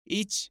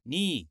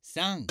1、2、3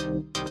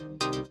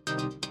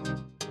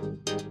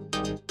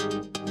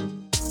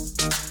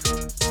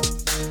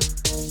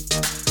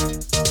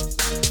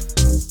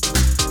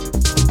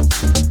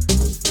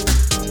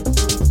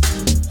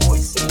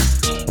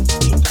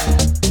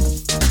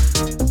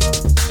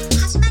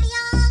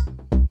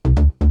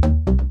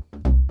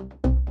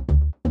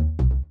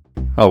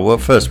 Oh, well,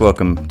 first,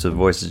 welcome to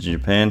Voices in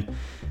Japan.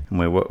 And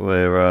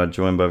we're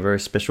joined by a very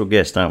special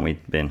guest, aren't we,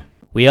 Ben?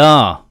 We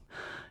are.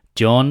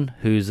 John,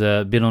 who's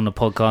been on the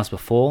podcast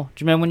before.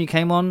 Do you remember when you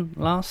came on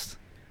last?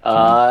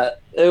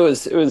 It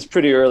was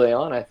pretty early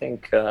on, I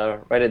think,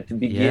 right at the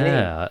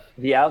beginning,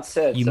 the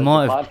outset of the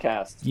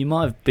podcast. You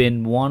might have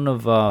been one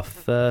of our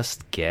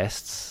first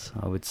guests,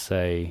 I would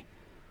say,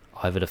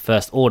 either the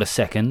first or the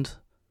second.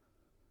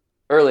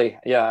 Early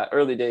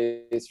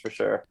days for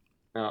sure.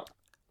 Yeah.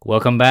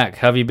 Welcome back.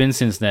 How have you been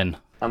since then?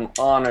 I'm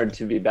honored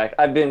to be back.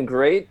 I've been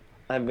great.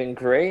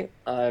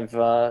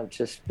 I've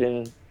just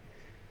been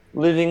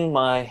living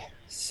my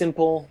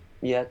simple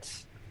yet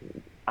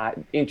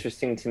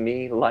interesting to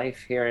me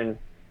life here in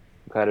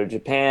Hokkaido,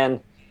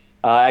 Japan.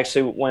 I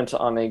actually went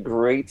on a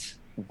great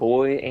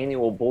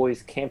annual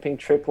boys camping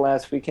trip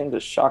last weekend to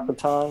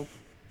Shakotan.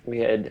 We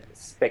had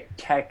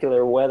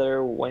spectacular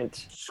weather,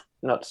 went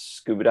not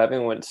scuba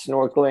diving, went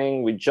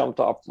snorkeling, we jumped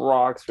off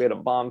rocks, we had a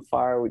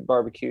bonfire, we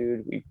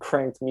barbecued, we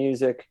cranked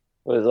music.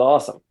 It was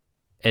awesome.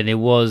 And it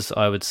was,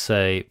 I would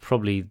say,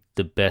 probably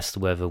the best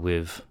weather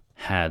we've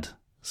had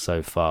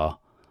so far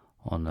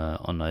on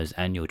those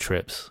annual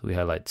trips. We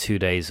had like 2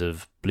 days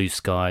of blue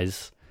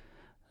skies,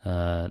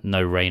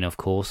 no rain, of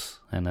course,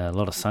 and a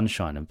lot of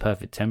sunshine and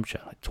perfect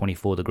temperature, like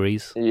 24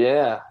 degrees.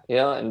 Yeah,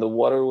 and the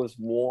water was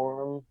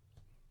warm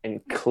and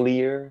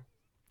clear.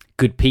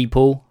 Good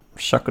people.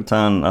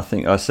 Shakotan, I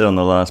think I said on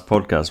the last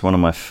podcast, one of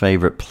my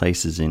favorite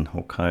places in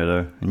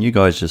Hokkaido, and you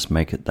guys just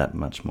make it that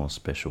much more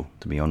special,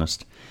 to be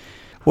honest.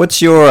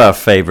 What's your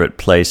favorite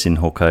place in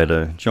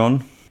Hokkaido,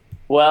 John?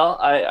 Well,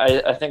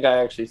 I think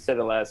I actually said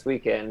it last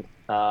weekend.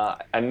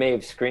 I may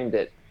have screamed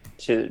it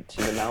to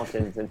the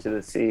mountains and to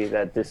the sea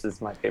that this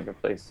is my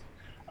favorite place.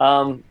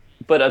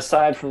 But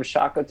aside from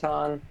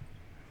Shakotan,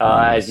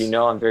 Nice. as you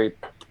know, I'm very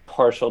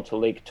partial to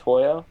Lake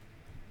Toyo.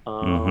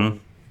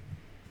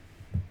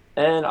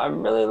 And I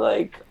really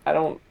like, I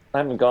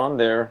haven't gone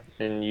there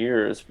in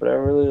years, but I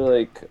really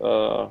like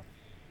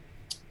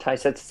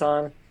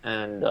Taisetsu-san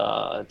and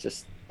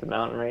just the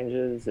mountain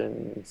ranges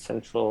in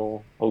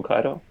central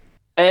Hokkaido.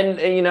 And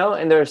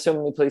there are so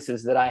many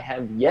places that I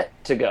have yet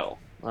to go.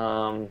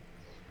 I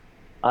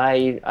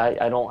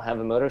don't have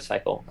a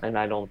motorcycle, and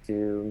I don't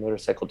do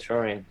motorcycle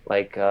touring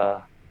like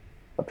a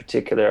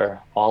particular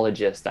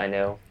ologist I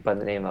know by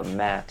the name of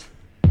Matt.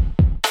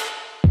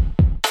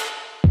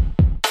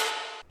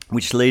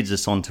 Which leads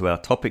us on to our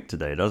topic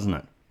today, doesn't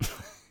it?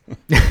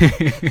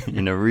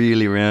 In a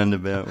really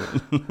roundabout way.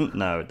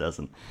 No, it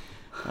doesn't.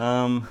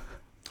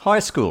 High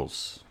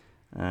schools.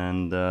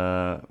 And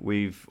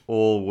we've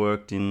all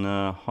worked in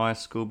high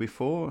school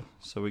before,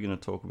 so we're going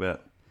to talk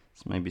about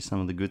maybe some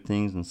of the good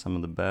things and some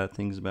of the bad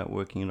things about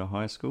working in a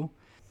high school.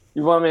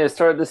 You want me to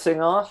start this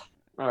thing off?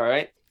 All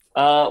right.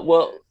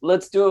 Well,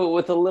 let's do it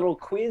with a little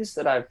quiz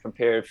that I've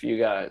prepared for you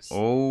guys.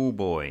 Oh,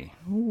 boy.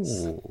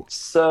 Ooh.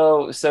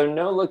 So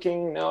no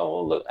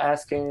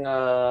asking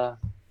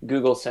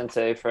Google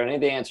Sensei for any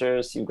of the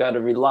answers. You've got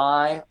to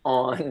rely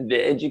on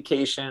the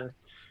education,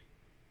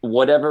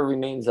 whatever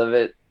remains of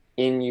it,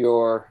 in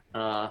your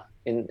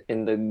in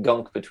the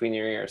gunk between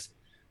your ears.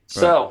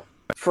 So,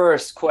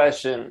 First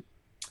question.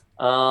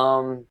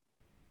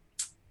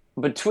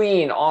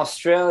 Between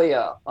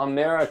Australia,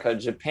 America,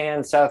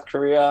 Japan, South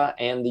Korea,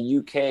 and the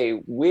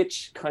UK,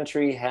 which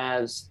country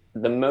has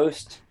the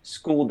most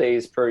school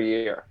days per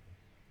year?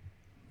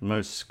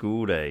 Most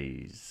school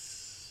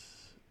days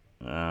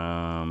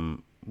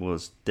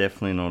was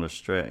definitely not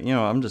Australia.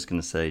 I'm just going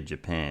to say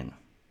Japan.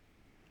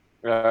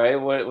 All right,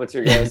 what's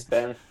your guess,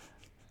 Ben?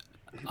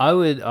 I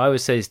would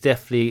say it's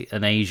definitely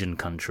an Asian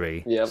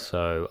country. Yep.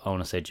 So I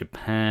want to say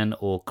Japan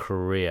or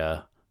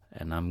Korea,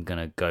 and I'm going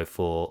to go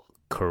for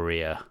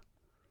Korea.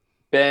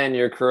 Ben,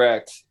 you're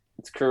correct.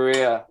 It's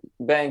Korea.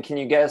 Ben, can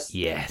you guess?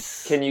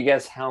 Yes. Can you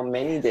guess how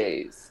many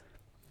days?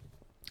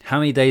 How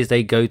many days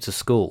they go to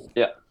school?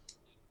 Yeah.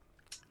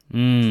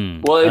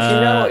 Well,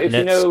 if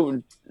you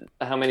know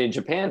how many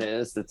Japan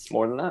is, it's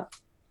more than that.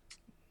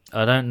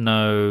 I don't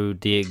know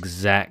the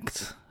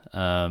exact,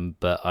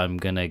 but I'm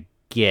gonna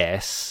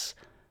guess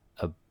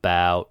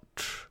about,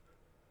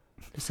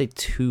 let's say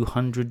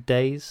 200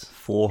 days.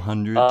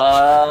 400.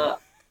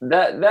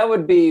 That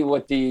would be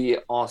what the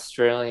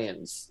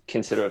Australians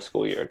consider a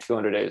school year,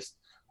 200 days.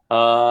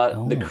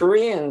 The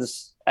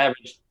Koreans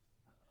average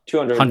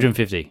 200.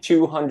 150.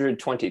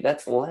 220.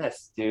 That's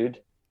less, dude.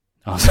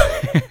 Oh,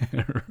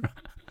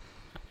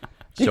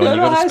 John, you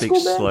got to speak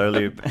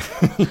slowly.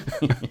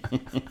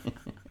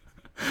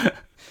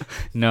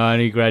 No, I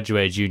only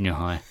graduated junior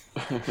high.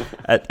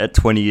 At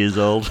 20 years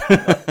old.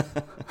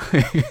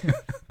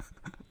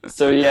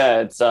 So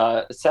yeah, it's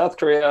South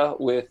Korea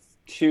with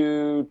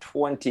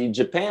 220,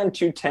 Japan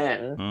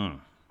 210,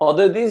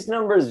 Although these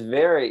numbers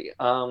vary.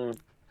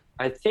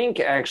 I think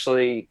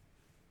actually,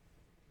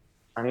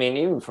 I mean,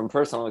 even from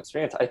personal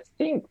experience, I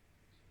think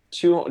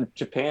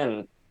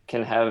Japan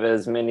can have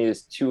as many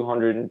as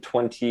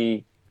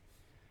 220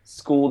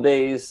 school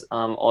days,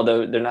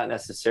 although they're not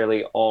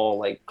necessarily all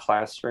like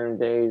classroom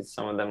days.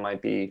 Some of them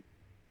might be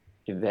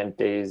event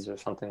days or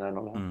something. I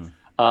don't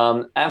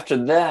know. After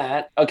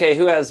that, okay,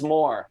 who has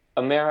more?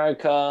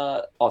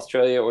 America,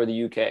 Australia, or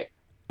the UK?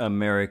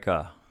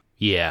 America.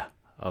 Yeah,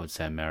 I would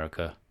say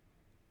America.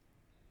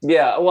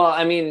 Yeah, well,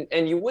 I mean,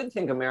 and you would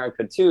think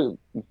America too,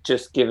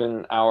 just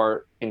given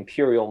our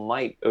imperial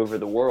might over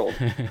the world.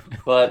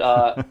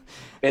 But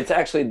it's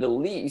actually the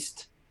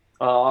least.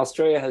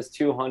 Australia has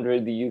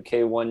 200, the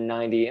UK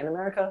 190. In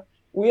America,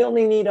 we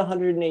only need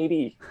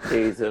 180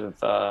 days of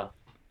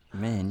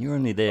Man, you're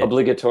only there.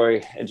 obligatory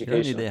You're only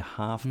education. there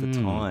half the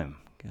time.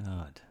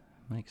 God,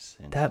 makes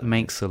sense. That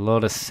makes a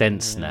lot of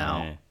sense Yeah.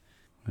 now.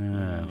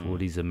 Yeah, all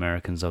these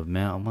Americans I've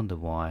met, I wonder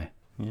why.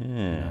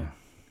 Yeah.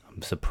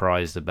 I'm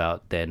surprised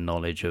about their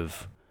knowledge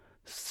of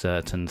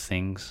certain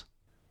things.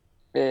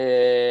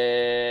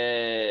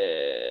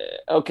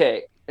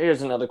 Okay,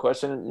 here's another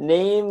question.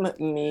 Name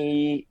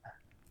me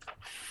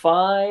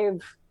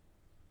 5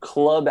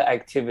 club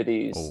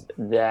activities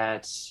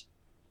that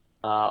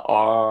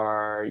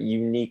are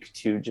unique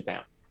to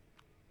Japan.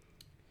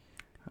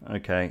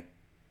 Okay.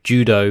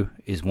 Judo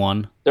is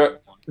one. There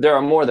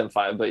are more than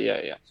 5, but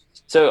yeah.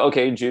 So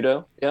okay,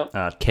 judo. Yep.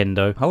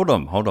 Kendo. Hold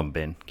on,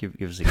 Ben. Give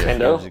us a go. Kendo?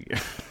 Give us a go.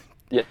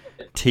 Yeah.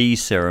 Tea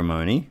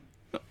ceremony.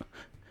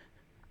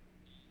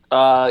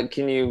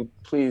 Can you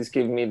please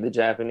give me the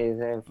Japanese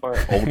name for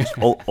it?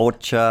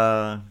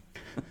 Ocha.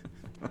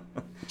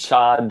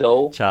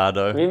 Chado.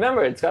 Chado.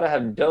 Remember, it's got to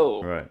have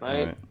do.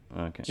 Right.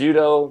 Okay.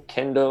 Judo,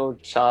 kendo,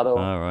 chado.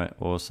 All right.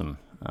 Awesome.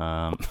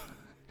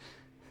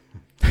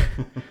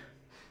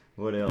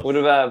 What else? What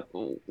about?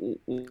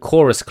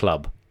 Chorus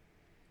club.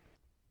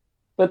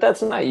 But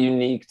that's not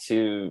unique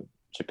to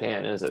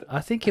Japan, is it?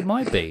 I think it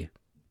might be.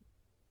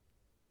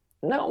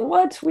 No,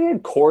 what? We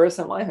had chorus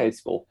at my high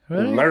school.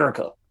 Really?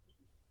 America.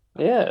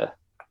 Yeah.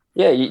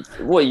 Yeah,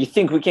 you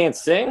think we can't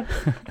sing?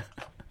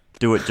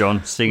 Do it,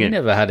 John. Sing We it.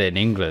 never had it in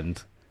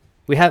England.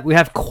 We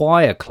have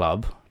choir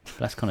club.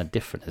 That's kind of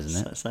different,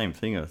 isn't it? Same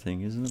thing, I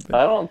think, isn't it?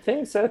 I don't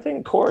think so. I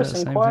think chorus Is that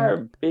and the same choir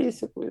thing? are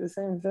basically the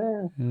same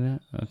thing. Yeah.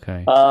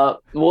 Okay.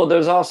 Well,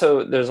 there's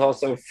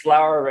also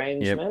flower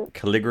arrangement. Yep.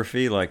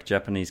 Calligraphy, like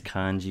Japanese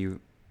kanji,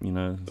 you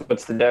know.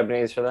 What's the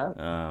Japanese for that?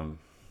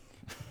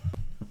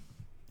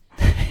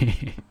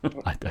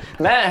 I don't.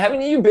 Matt,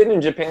 haven't you been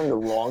in Japan the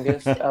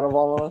longest out of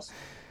all of us?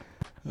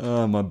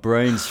 My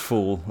brain's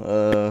full.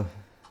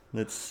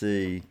 Let's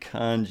see.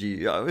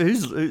 Kanji.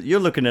 You're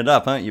looking it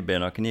up, aren't you,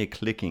 Ben? I can hear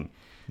clicking.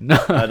 No.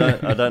 I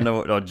don't know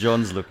what. Oh,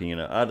 John's looking it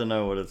up. I don't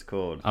know what it's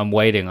called. I'm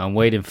waiting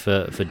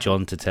for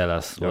John to tell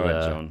us what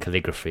Alright, John.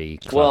 calligraphy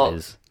club Well,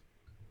 is.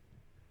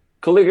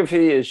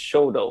 Calligraphy is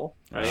shodo,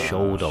 right?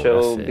 Shodo,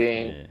 Sho that's it.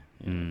 being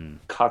Yeah.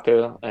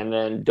 kaku, and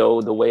then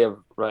do, the way of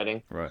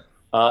writing. Right.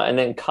 And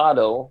then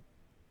kado,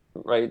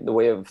 right, the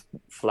way of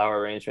flower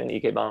arrangement,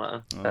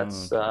 ikebana.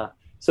 That's okay.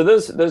 so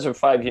those are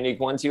 5 unique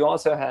ones. You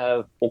also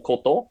have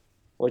okoto,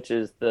 which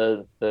is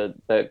the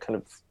kind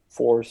of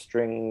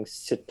 4-string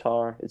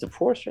sitar. Is it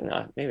 4-string?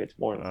 No, maybe it's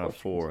more than 4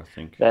 strings. 4, I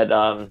think.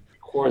 That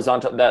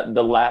horizontal, that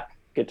the lap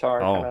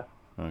guitar. Oh, Kinda.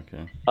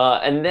 okay.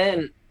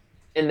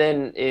 And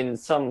then in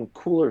some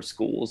cooler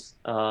schools,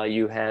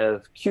 you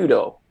have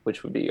kyudo,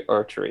 which would be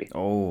archery.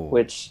 Oh.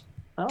 Which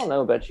I don't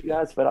know about you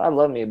guys, but I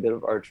love me a bit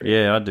of archery.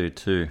 Yeah, I do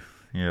too.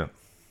 Yeah.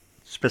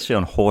 Especially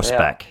on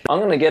horseback. Yeah. I'm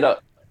gonna get a.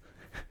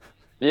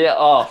 Yeah.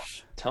 Oh,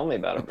 tell me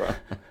about it, bro.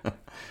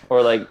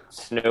 Or like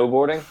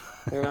snowboarding,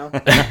 you know,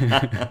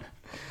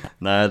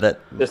 No, that.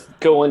 just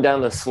going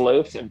down the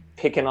slopes and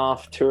picking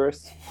off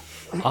tourists.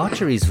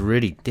 Archery is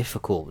really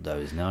difficult, though,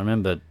 isn't it? I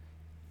remember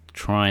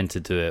trying to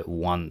do it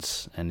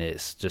once, and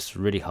it's just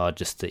really hard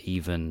just to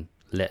even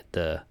let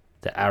the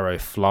arrow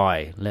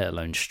fly, let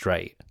alone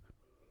straight.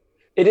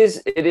 It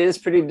is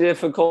pretty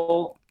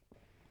difficult.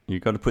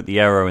 You've got to put the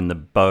arrow in the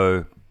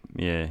bow.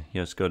 Yeah,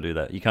 you just got to do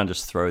that. You can't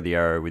just throw the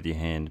arrow with your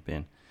hand,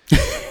 Ben.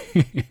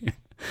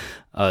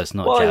 Oh, it's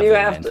not Well, javelin. you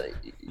have then.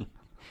 to.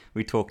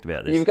 We talked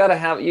about this. You've got to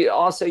have. You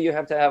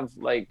have to have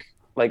like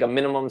a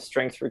minimum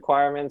strength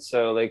requirement.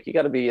 So like you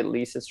got to be at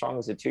least as strong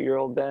as a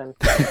 2-year-old Ben,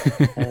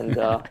 and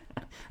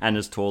And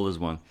as tall as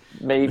one.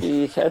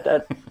 maybe at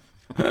that.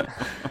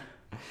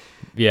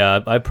 Yeah,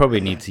 I probably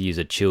need to use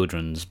a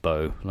children's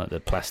bow, like the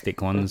plastic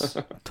ones,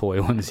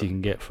 toy ones you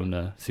can get from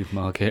the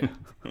supermarket.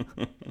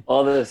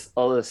 All this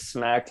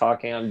smack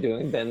talking I'm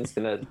doing, Ben's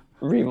gonna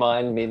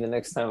remind me the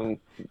next time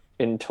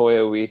in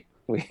Toya we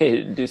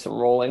do some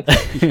rolling, some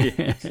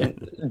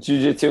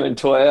jujitsu in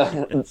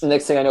Toya.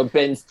 Next thing I know,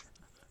 Ben's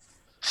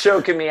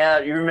choking me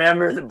out. You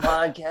remember the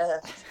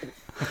podcast?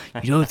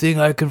 You don't think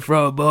I can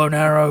throw a bow and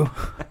arrow?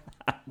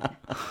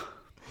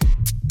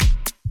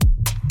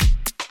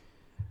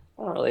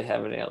 I don't really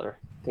have any other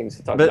things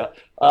to talk about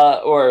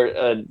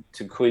or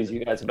to quiz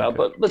you guys about.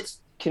 But let's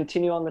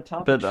continue on the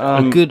topic? But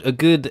a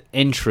good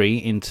entry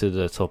into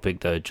the topic,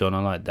 though, John.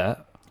 I like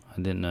that.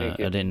 I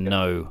didn't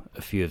know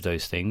a few of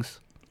those things.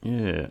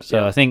 yeah.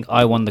 So I think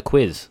I won the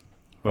quiz,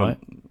 right?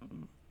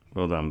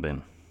 Well done,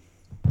 Ben.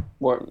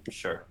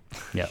 Sure.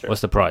 Yeah. Sure.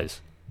 What's the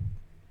prize?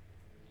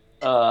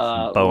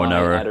 Bow and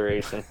arrow.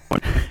 Adoration.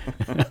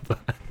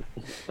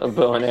 A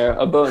bow and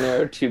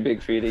arrow too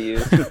big for you to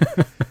use.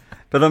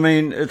 But I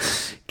mean,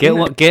 it's Get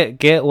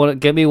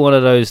me one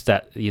of those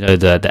that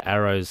the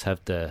arrows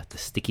have the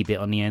sticky bit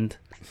on the end,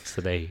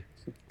 so they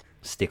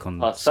stick on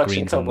suction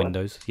screens cup and one.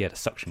 windows. Yeah, the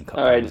suction cup.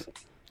 All right. ones.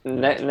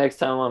 Next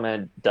time I'm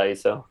at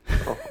Daiso,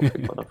 I'll pick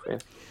one up for you.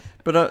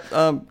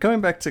 But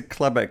going back to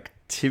club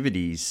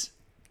activities,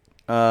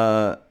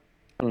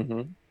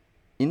 Mm-hmm.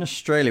 in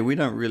Australia we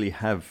don't really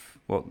have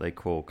what they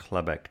call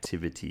club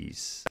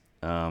activities,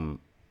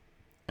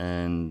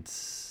 and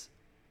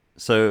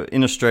so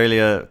in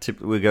Australia,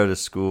 typically we go to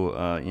school.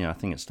 I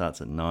think it starts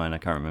at 9. I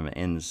can't remember.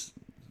 Ends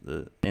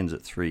at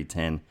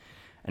 3:10,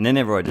 and then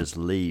everybody just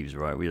leaves.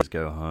 Right, we just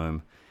go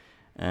home,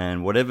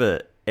 and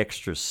whatever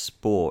extra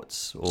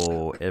sports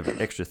or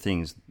extra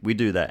things, we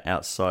do that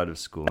outside of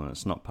school, and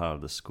it's not part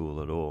of the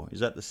school at all. Is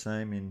that the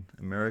same in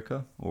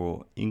America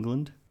or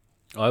England?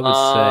 I would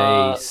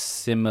say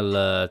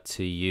similar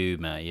to you,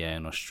 Matt. Yeah,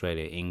 in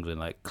Australia, England,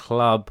 like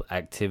club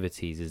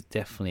activities is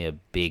definitely a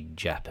big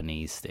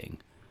Japanese thing.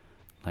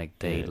 Like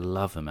they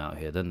love them out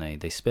here, don't they?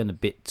 They spend a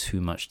bit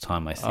too much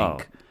time, I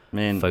think,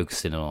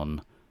 focusing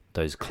on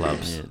those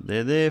clubs. Yeah,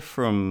 they're there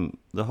from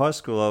the high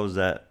school I was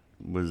at.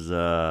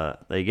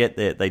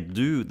 They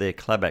do their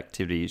club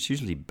activity. It's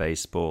usually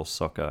baseball,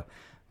 soccer,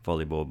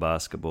 volleyball,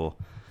 basketball,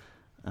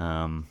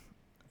 and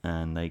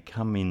they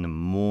come in the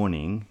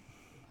morning.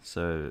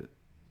 So,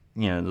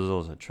 there's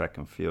also track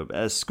and field.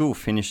 As school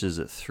finishes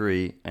at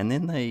 3, and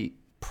then they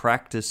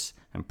practice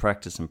and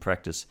practice and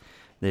practice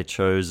their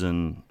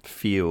chosen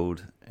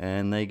field,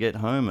 and they get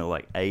home at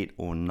like 8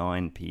 or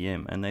 9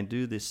 p.m. and they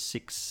do this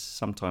 6,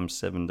 sometimes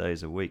 7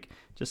 days a week.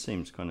 Just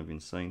seems kind of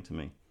insane to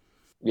me.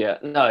 Yeah,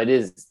 no, it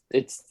is.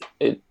 It's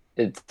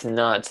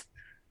not.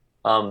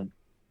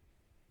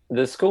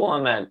 The school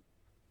I'm at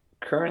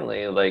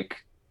currently, like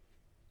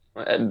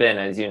Ben,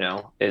 as you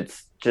know,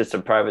 it's just a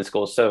private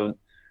school. So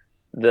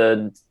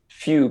the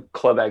few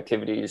club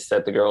activities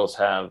that the girls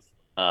have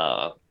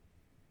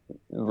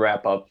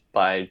wrap up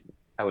by,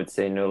 I would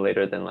say, no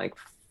later than like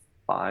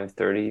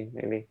 5:30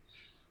 maybe.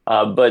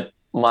 But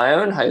my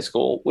own high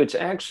school, which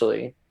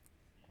actually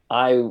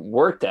I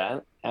worked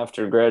at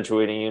after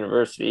graduating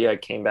university, I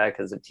came back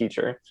as a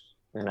teacher,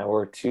 and I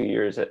worked 2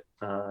 years at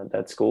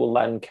that school,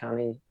 Loudoun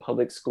County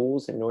Public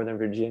Schools in Northern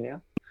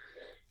Virginia.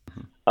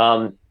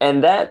 And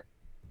that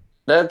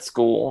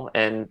school,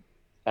 and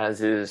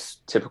as is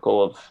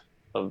typical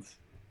of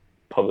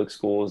public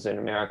schools in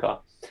America,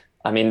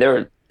 I mean,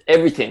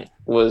 everything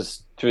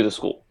was through the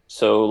school.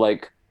 So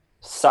like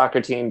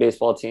soccer team,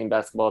 baseball team,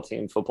 basketball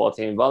team, football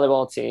team,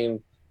 volleyball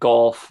team,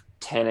 golf,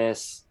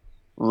 tennis,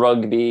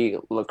 rugby,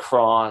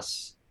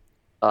 lacrosse,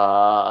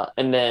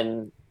 and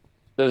then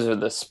those are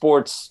the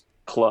sports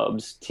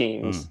clubs,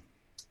 teams.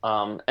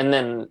 And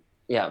then,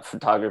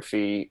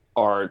 photography,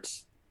 art,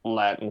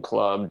 Latin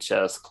club,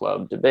 chess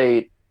club,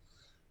 debate,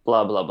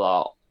 blah, blah,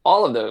 blah.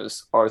 All of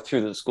those are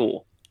through the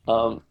school.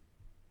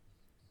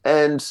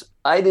 And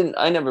I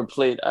never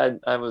played.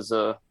 I was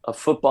a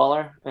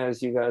footballer,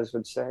 as you guys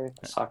would say,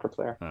 a soccer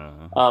player.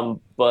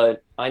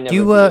 But I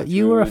never.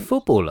 You were a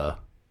footballer?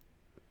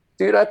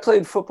 Dude, I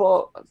played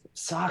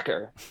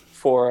soccer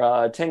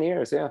for 10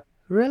 years, yeah.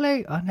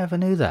 Really? I never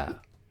knew that.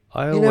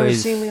 You never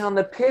seen me on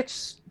the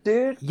pitch,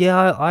 dude?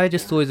 Yeah, I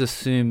just always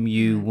assumed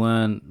you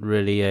weren't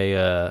really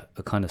a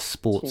kind of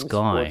sports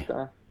guy.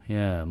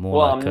 Yeah, more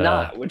well, like I'm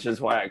not, which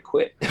is why I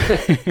quit.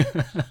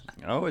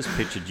 I always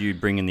pictured you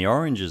bringing the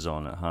oranges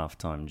on at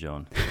halftime,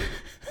 John.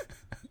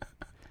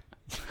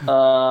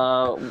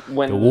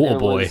 When the water it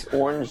boy. was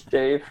Orange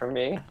Day for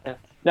me.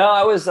 No,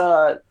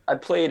 I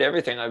played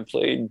everything. I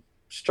played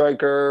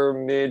striker,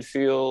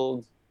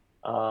 midfield,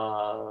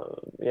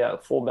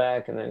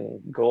 fullback, and then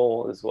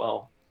goal as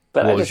well.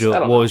 But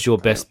what was your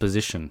best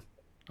position?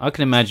 I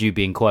can imagine you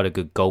being quite a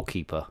good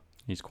goalkeeper.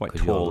 He's quite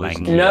tall,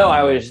 isn't he? No,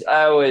 I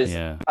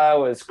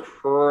was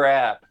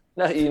crap.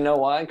 No, you know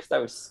why? Because I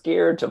was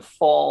scared to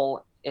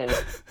fall and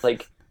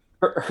like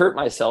hurt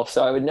myself,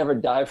 so I would never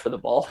dive for the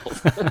balls.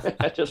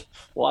 I just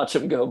watch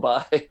them go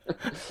by. I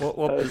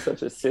was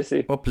such a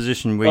sissy. What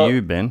position were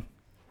you, Ben?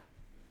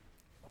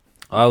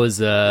 I was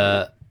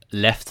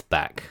left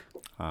back.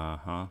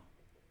 Uh-huh.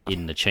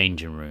 In the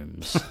changing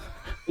rooms.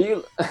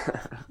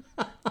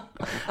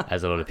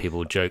 As a lot of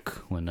people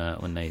joke when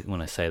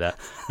I say that.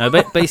 No,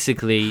 but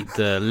basically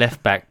the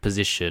left back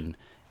position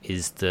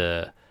is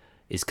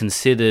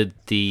considered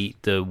the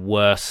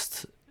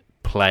worst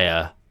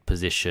player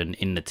position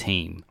in the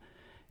team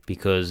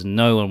because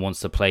no one wants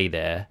to play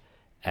there,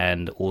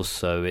 and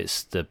also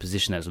it's the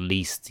position that's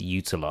least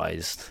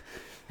utilized,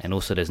 and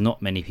also there's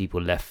not many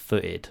people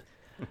left-footed,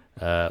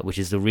 which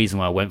is the reason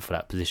why I went for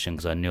that position,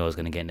 because I knew I was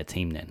going to get in the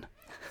team then.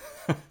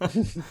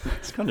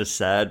 It's kind of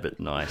sad, but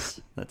nice.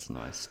 That's a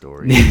nice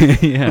story.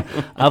 Yeah.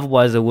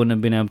 Otherwise, I wouldn't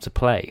have been able to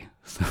play.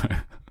 So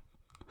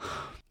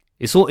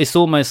it's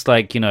almost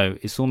like,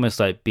 it's almost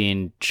like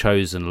being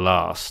chosen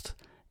last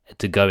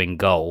to go in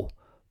goal,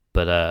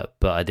 but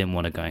I didn't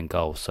want to go in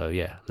goal, so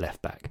yeah,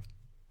 left back.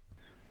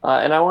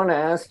 And I want to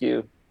ask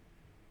you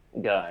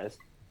guys,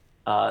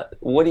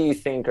 what do you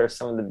think are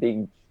some of the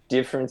big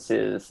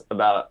differences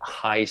about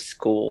high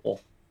school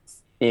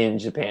in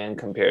Japan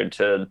compared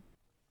to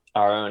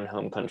our own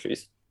home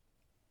countries?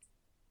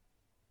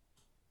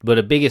 But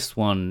the biggest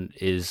one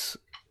is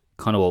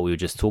kind of what we were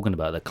just talking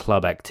about, the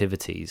club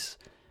activities,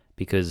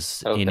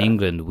 because in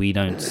England we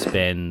don't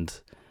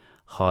spend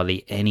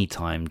hardly any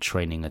time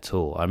training at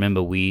all. I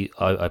remember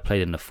I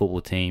played in the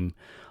football team.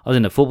 I was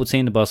in the football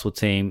team, the basketball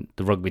team,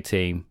 the rugby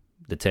team,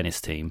 the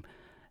tennis team,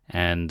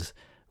 and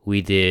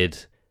we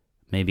did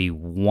maybe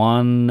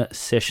one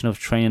session of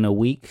training a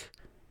week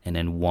and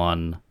then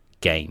one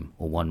game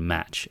or one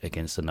match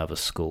against another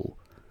school.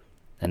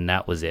 And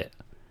that was it.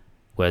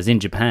 Whereas in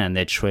Japan,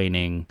 they're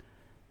training,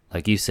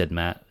 like you said,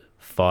 Matt,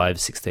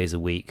 5-6 days a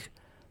week,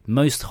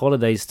 most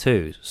holidays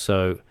too.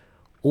 So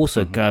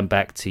also going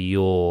back to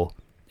your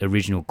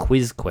original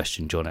quiz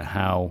question, John,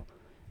 how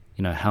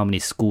many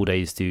school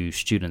days do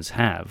students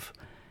have?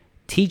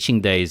 Teaching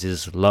days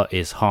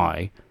is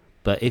high,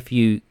 but if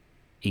you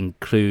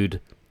include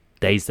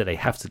days that they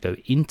have to go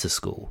into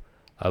school,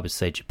 I would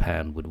say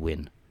Japan would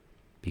win,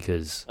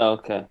 because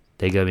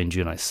they go in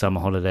during like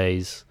summer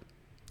holidays,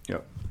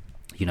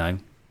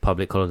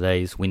 public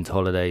holidays, winter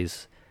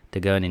holidays.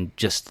 They're going in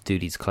just to do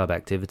these club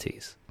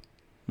activities.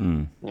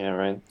 Yeah,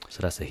 right.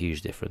 So that's a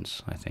huge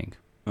difference, I think.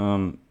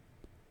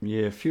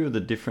 Yeah, a few of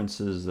the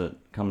differences that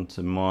come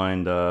to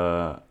mind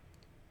are,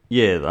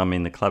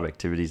 the club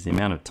activities, the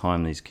amount of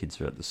time these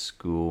kids are at the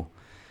school.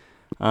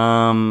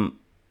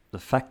 The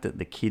fact that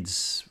the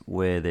kids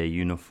wear their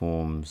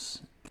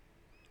uniforms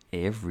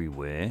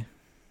everywhere,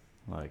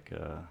 like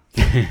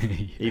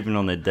even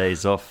on their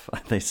days off,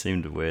 they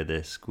seem to wear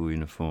their school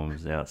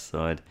uniforms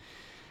outside.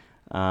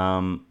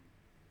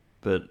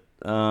 But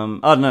I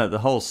don't know, the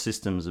whole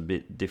system's a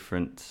bit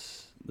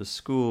different. The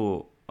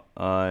school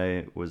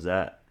I was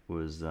at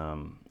was,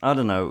 I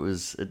don't know,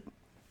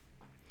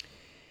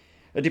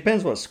 it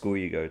depends what school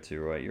you go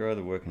to, right? You're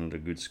either working at a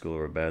good school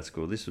or a bad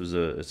school. This was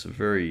it's a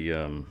very,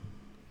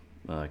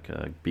 like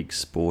a big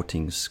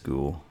sporting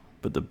school.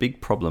 But the big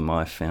problem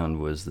I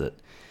found was that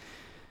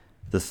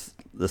the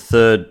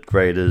third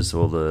graders,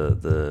 or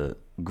the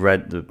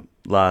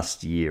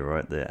last year,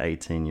 right, the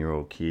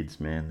 18-year-old kids,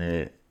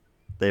 man,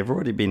 they've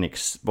already been,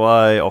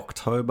 by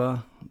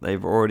October,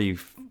 they've already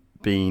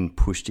been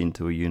pushed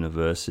into a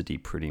university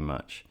pretty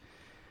much.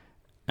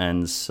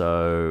 And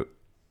so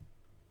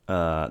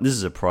this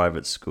is a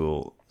private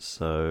school,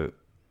 so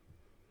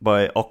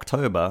by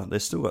October,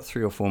 they've still got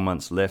 3 or 4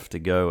 months left to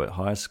go at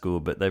high school,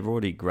 but they've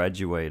already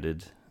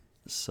graduated,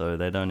 so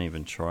they don't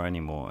even try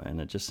anymore,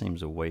 and it just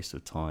seems a waste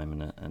of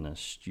time and a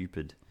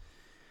stupid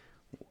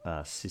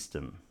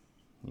system,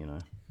 you know.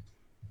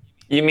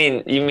 You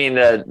mean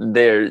that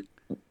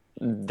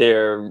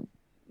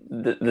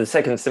the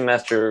second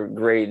semester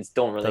grades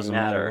don't really Doesn't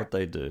matter what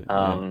they do.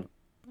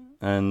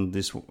 And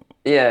this...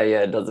 Yeah,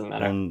 it doesn't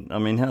matter. And, I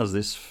mean, how's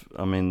this...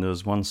 I mean, there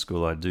was one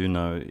school I do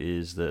know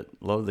is that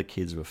a lot of the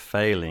kids were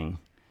failing.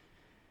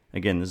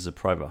 Again, this is a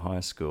private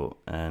high school,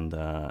 and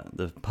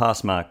the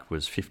pass mark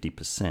was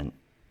 50%.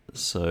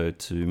 So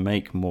to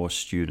make more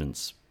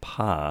students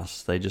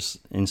pass, they just,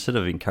 instead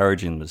of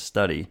encouraging them to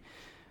study,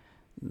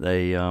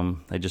 they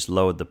just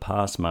lowered the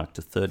pass mark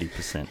to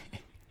 30%.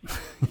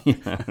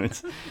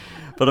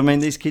 But I mean,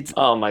 these kids,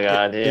 oh my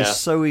God, they're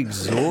so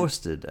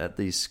exhausted at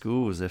these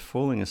schools. They're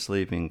falling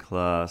asleep in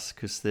class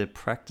because they're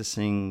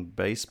practicing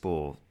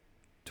baseball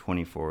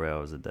 24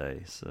 hours a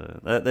day. So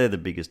they're the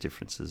biggest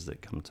differences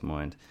that come to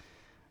mind.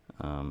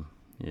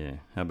 Yeah.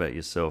 How about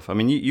yourself? I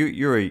mean,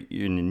 you're in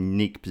a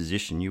unique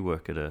position. You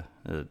work at a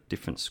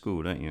different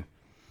school, don't you?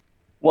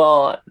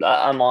 Well,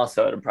 I'm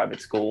also at a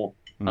private school.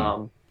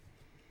 And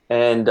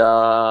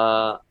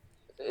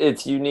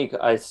it's unique,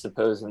 I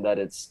suppose, in that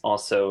it's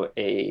also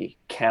a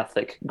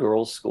Catholic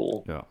girls'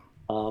 school. Yeah.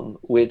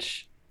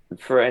 Which,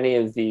 for any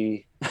of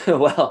the,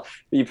 well,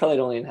 you probably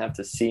don't even have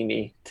to see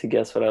me to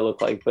guess what I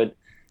look like. But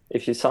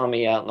if you saw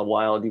me out in the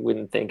wild, you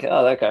wouldn't think,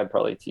 oh, that guy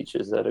probably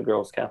teaches at a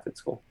girls' Catholic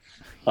school.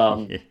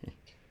 But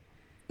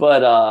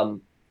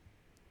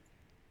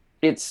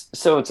it's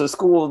a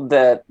school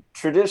that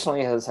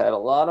traditionally has had a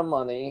lot of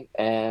money,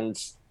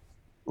 and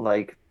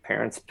like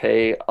parents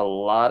pay a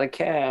lot of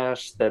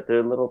cash that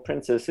their little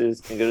princesses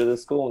can go to the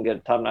school and get a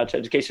top-notch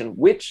education,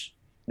 which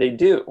they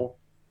do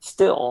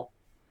still.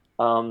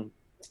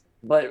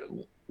 But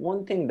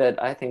one thing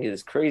that I think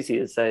is crazy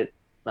is that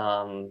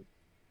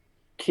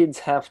kids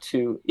have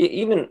to,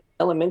 even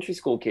elementary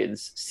school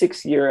kids,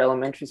 6-year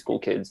elementary school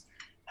kids,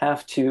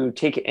 have to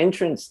take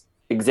entrance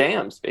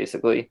exams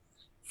basically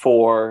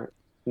for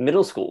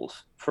middle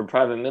schools, for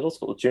private middle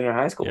schools, junior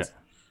high schools.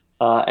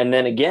 Yeah. And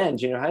then again,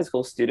 junior high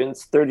school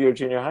students, third-year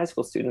junior high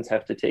school students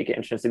have to take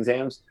entrance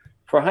exams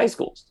for high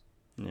schools.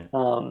 Yeah.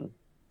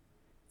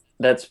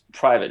 That's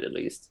private at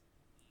least.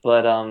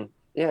 But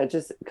yeah, it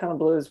just kind of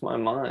blows my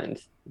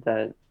mind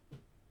that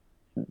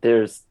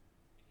there's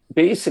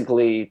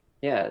basically,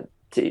 yeah,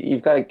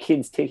 you've got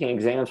kids taking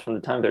exams from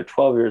the time they're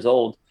 12 years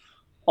old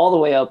all the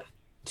way up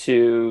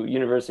to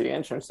university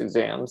entrance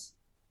exams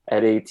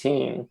at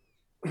 18.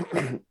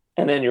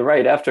 And then you're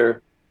right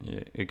after.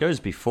 Yeah, it goes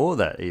before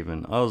that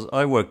even.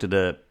 I worked at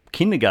a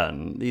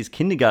kindergarten. These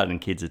kindergarten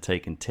kids are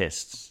taking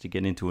tests to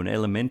get into an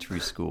elementary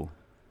school.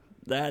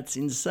 That's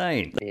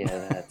insane.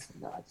 Yeah, that's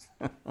nuts.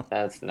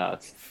 That's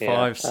nuts.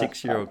 5,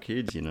 6-year-old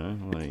kids, you know.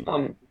 Like,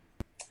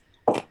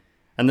 But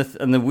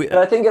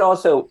I I think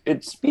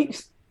it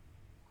speaks.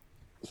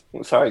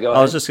 Sorry, go ahead.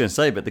 I was just going to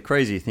say, but the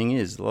crazy thing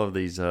is, a lot of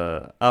these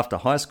after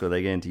high school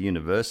they get into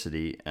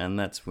university, and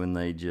that's when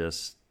they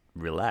just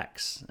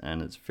relax,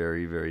 and it's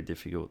very, very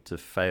difficult to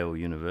fail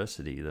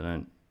university. They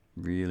don't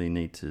really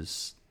need to.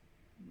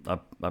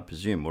 I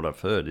presume what I've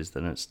heard is they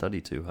don't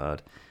study too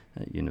hard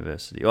at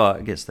university. Well,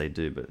 I guess they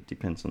do, but it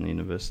depends on the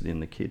university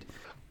and the kid.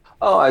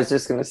 Oh, I was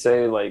just gonna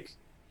say like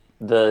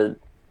the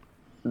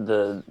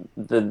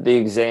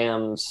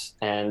exams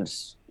and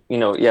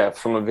yeah,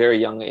 from a very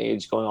young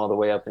age going all the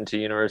way up into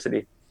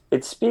university.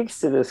 It speaks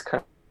to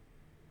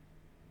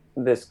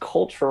this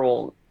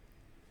cultural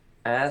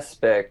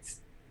aspect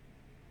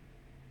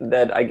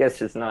that I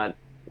guess is not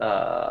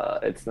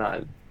it's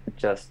not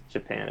just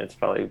Japan, it's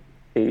probably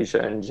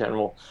Asia in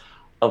general,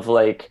 of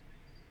like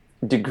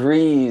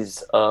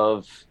degrees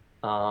of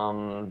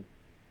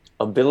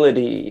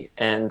ability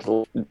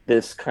and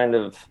this kind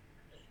of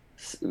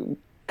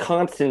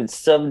constant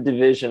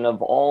subdivision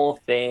of all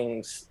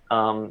things,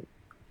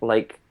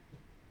 like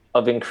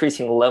of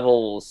increasing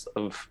levels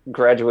of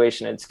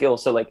graduation and skill.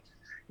 So like,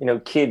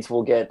 kids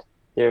will get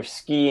their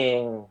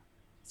skiing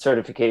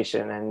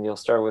certification and you'll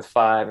start with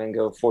 5 and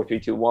go 4, 3,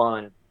 2,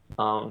 1.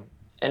 And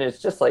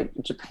it's just like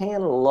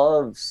Japan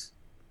loves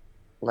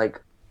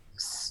like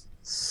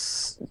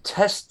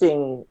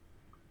testing.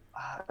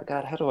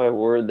 God, how do I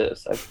word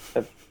this?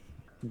 I've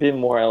been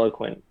more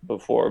eloquent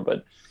before,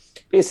 but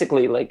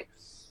basically like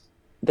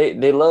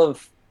they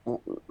love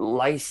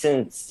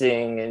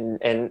licensing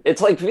and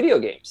it's like video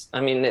games. I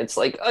mean, it's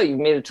like, oh, you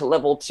made it to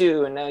level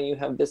 2 and now you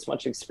have this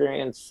much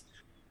experience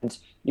and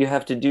you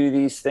have to do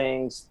these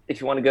things if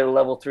you want to go to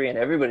level 3, and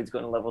everybody's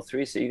going to level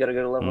 3, so you got to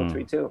go to level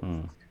 3 too.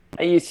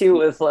 And you see it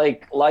with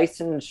like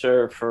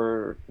licensure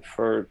for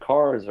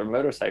cars or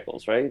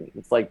motorcycles, right?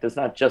 It's like there's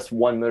not just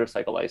one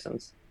motorcycle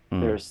license.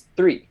 There's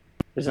 3.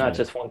 There's not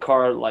just one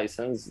car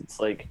license. It's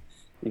like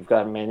you've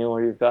got a manual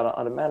or you've got an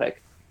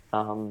automatic.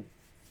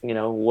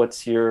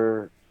 What's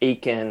your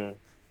Aiken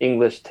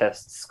English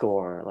test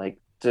score? Like,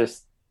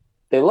 just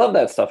they love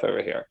that stuff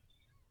over here,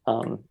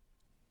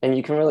 and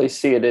you can really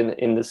see it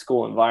in the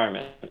school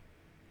environment.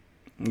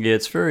 Yeah,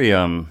 it's very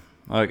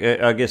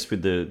I guess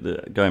with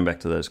the going back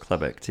to those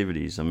club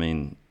activities. I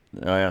mean,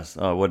 I asked,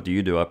 "Oh, what do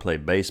you do?" I play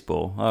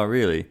baseball. Oh,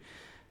 really?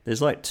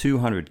 There's like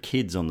 200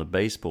 kids on the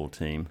baseball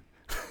team.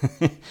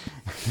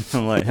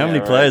 I'm like, how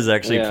many players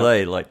actually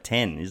play? Like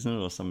 10, isn't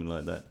it, or something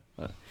like that?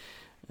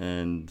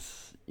 And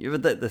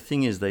but the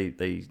thing is, they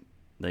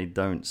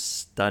don't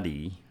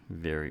study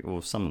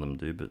well, some of them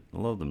do, but a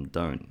lot of them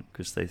don't,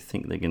 because they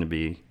think they're going to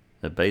be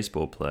a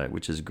baseball player,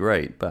 which is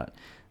great. But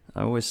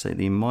I always say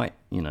they might,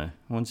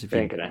 once if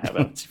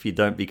you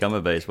don't become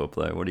a baseball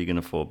player, what are you going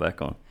to fall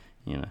back on?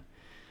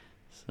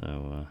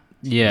 So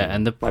yeah,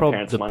 and the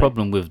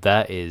problem with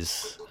that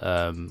is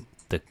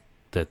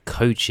the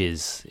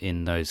coaches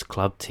in those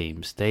club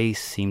teams, they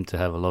seem to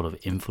have a lot of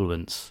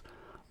influence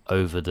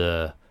over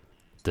the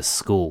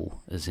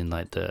school, as in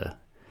like the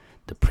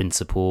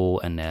principal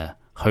and their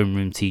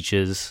homeroom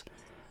teachers.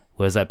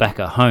 Whereas like back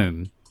at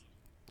home,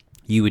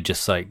 you would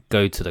just like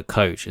go to the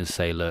coach and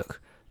say,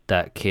 look,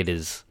 that kid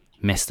is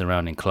messed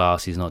around in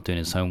class, he's not doing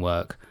his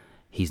homework,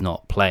 he's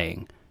not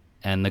playing,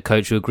 and the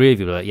coach will agree with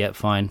you, like, yeah,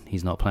 fine,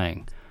 he's not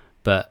playing.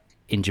 But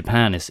in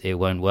Japan, it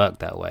won't work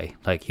that way.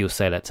 Like, he'll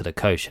say that to the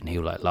coach and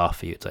he'll like laugh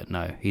at you. It's like,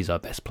 no, he's our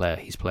best player,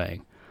 he's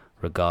playing,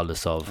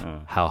 regardless of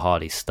how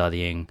hard he's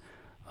studying,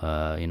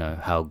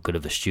 how good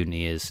of a student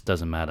he is.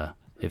 Doesn't matter.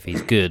 If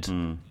he's good,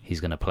 he's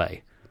going to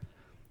play.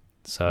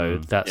 So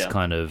that's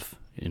kind of,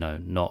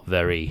 not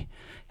very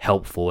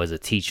helpful as a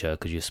teacher,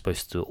 because you're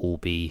supposed to all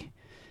be,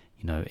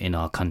 in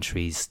our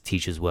countries,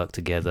 teachers work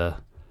together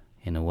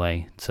in a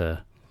way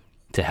to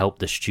help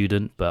the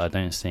student. But I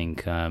don't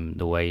think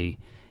the way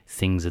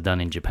things are done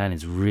in Japan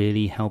is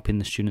really helping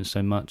the students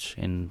so much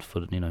for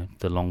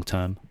the long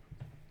term.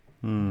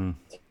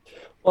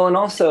 Well, and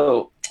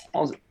also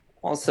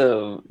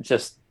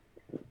just,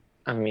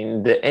 I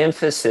mean, the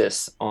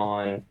emphasis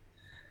on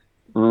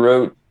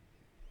rote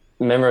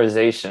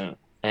memorization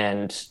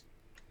and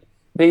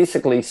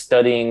basically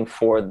studying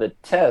for the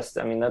test.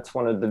 I mean, that's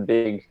one of the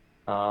big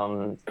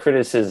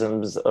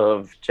criticisms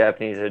of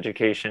Japanese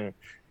education,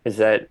 is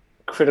that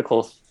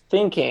critical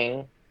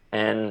thinking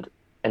and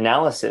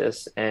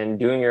analysis and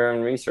doing your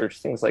own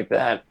research, things like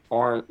that,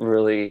 aren't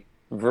really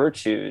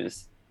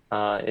virtues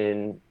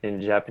in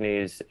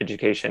Japanese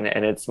education.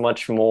 And it's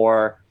much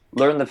more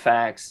learn the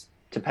facts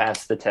to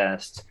pass the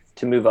test,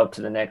 to move up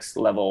to the next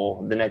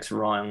level, the next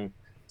run,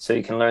 so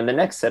you can learn the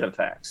next set of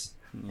facts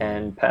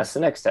and pass the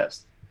next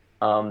test.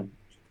 And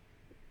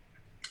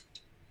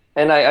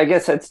I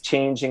guess that's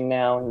changing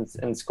now,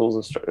 and schools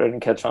are starting to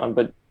catch on.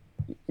 But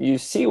you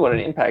see what an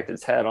impact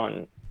it's had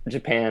on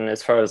Japan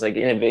as far as like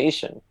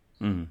innovation.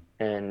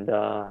 And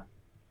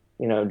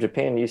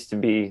Japan used to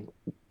be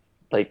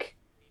like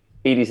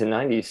 80s and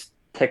 90s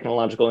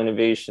technological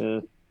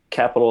innovation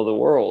capital of the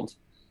world,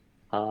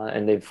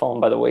 and they've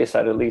fallen by the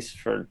wayside, at least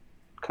for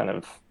kind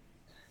of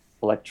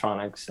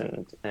electronics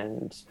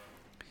and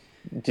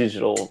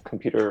digital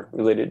computer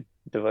related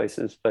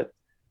devices,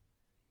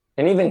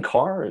 and even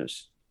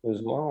cars as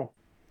well.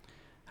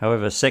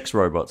 However, sex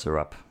robots are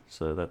up,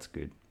 so that's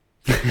good.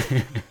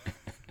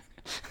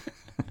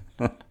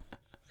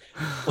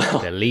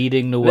 They're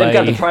leading the way. They've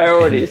got the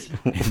priorities.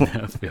 In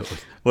that field.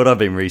 What I've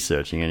been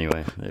researching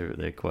anyway,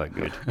 they're quite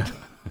good.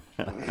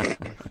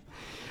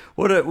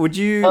 What would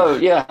you? Oh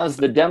yeah, how's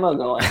the demo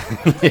going?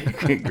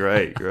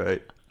 Great.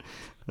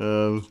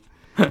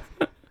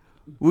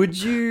 Would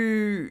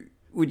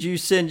you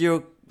send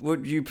your?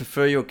 Would you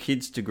prefer your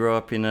kids to grow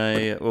up in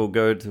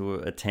go to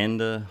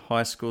attend a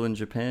high school in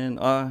Japan?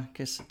 I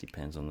guess it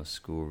depends on the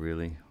school,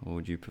 really. Or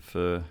would you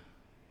prefer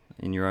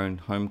in your own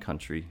home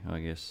country? I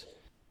guess.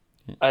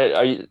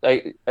 I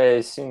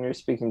assume you're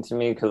speaking to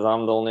me because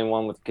I'm the only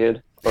one with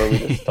kid. Or are we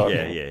just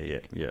talking? Yeah.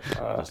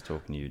 Just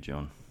talking to you,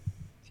 John.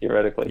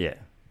 Theoretically. Yeah,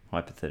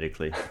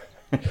 hypothetically.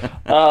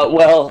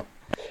 Well,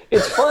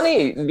 it's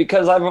funny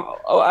because I've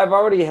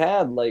already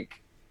had like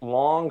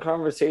long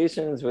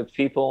conversations with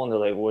people, and they're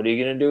like, "What are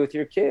you gonna do with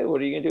your kid? What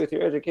are you gonna do with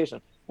your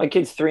education?" My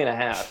kid's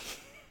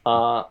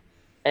 3.5,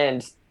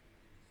 and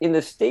in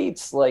the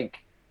States,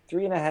 like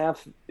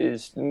 3.5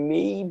 is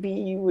maybe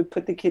you would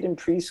put the kid in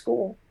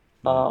preschool.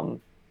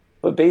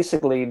 But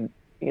basically,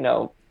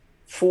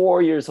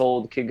 4 years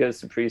old, kid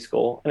goes to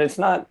preschool, and it's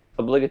not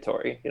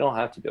obligatory. You don't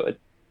have to do it.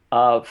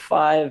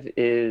 5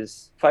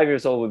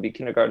 years old would be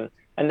kindergarten,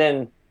 and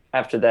then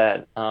after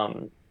that,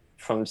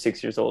 from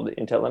 6 years old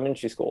into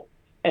elementary school.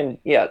 And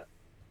yeah,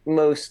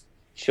 most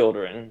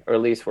children, or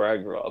at least where I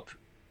grew up,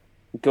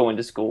 go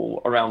into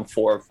school around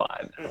 4 or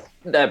 5.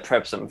 That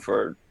preps them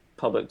for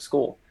public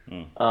school.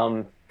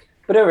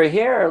 But over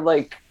here,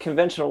 like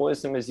conventional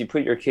wisdom is you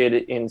put your kid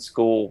in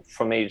school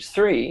from age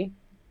 3,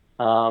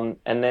 and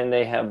then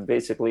they have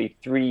basically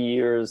 3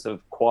 years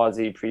of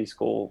quasi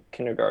preschool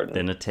kindergarten.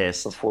 Then a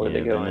test before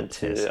they go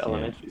into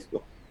elementary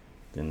school.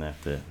 Then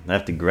they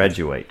have to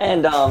graduate.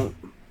 And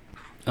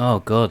oh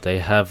god, they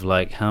have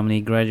like how many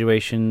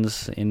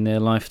graduations in their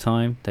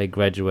lifetime? They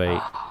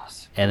graduate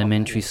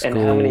elementary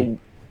school. And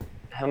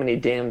how many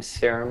damn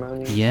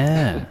ceremonies?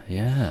 Yeah.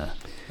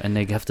 And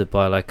they have to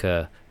buy like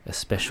a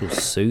special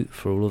suit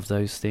for all of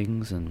those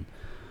things and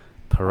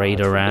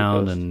parade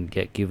around and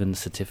get given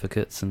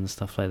certificates and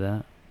stuff like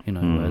that.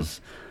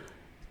 Whereas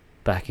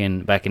back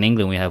in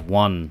England we have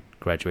one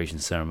graduation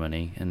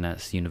ceremony, and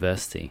that's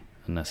university,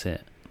 and that's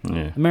it.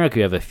 Yeah. America,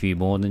 you have a few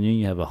more than you.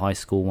 You have a high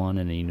school one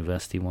and a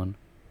university one.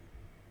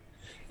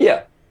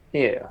 Yeah.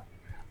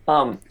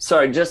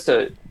 Sorry, just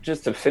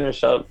to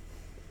finish up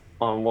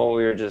on what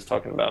we were just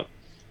talking about.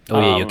 Oh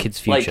yeah, your kid's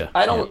future.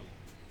 Like, I don't.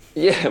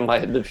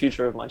 Yeah, the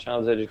future of my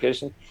child's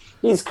education.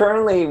 We've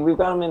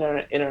got him in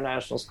an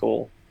international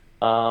school,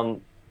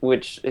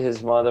 which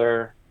his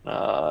mother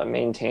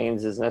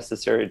maintains is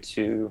necessary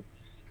to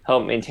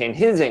help maintain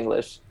his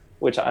English,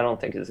 which I don't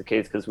think is the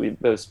case because we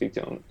both speak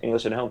to him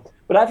English at home.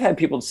 But I've had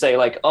people say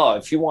like, oh,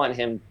 if you want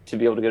him to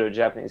be able to go to a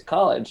Japanese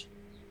college,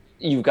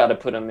 you've got to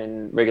put him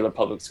in regular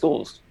public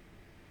schools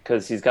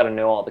because he's got to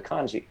know all the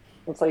kanji.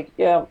 It's like,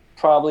 yeah,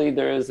 probably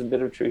there is a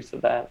bit of truth to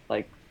that.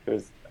 Like,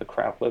 there's a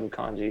crap load of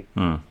kanji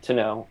to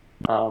know.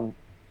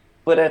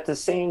 But at the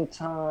same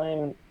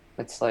time,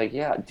 it's like,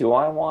 yeah, do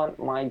I want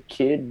my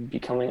kid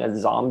becoming a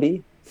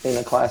zombie in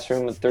a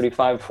classroom with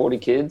 35, 40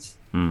 kids?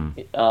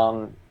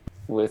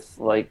 With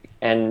like,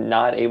 and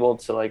not able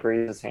to like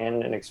raise his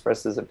hand and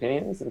express his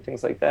opinions and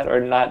things like that, or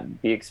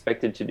not be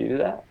expected to do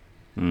that?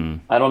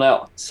 I don't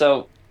know.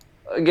 So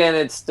again,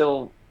 it's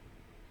still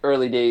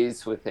early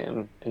days with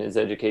him and his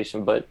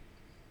education, but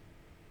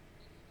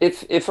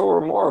if it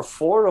were more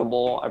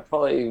affordable, I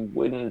probably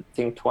wouldn't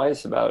think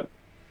twice about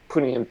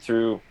putting him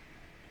through,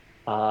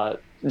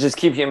 just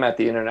keeping him at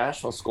the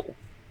international school.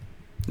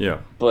 Yeah.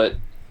 But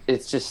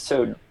it's just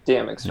so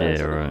damn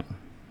expensive. Yeah, right.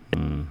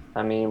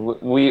 I mean,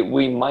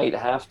 we might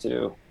have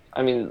to.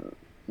 I mean,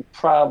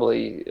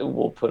 probably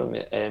we'll put him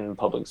in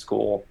public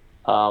school,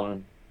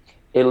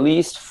 at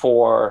least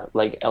for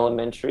like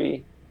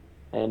elementary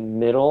and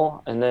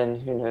middle, and then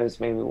who knows,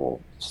 maybe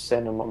we'll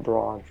send him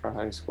abroad for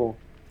high school.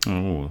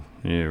 Oh,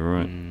 yeah,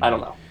 right. I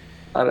don't know.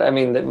 I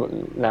mean,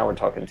 now we're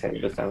talking 10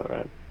 years down the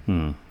road.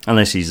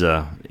 Unless he's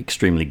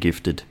extremely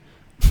gifted.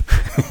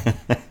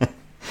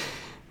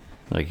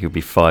 Like he'll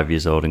be 5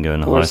 years old and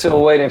going to high school. We're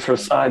still waiting for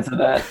signs of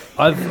that.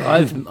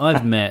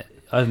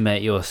 I've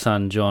met your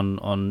son John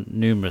on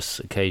numerous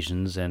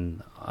occasions,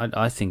 and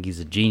I think he's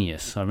a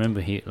genius. I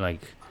remember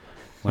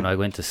when I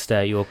went to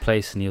stay at your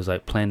place and he was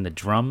like playing the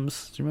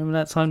drums. Do you remember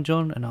that time,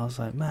 John? And I was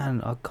like,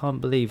 man, I can't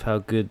believe how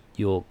good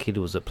your kid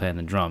was at playing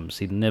the drums.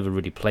 He'd never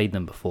really played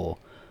them before,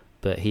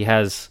 but he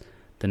has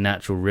the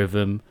natural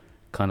rhythm,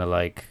 kind of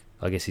like,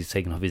 I guess he's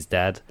taken off his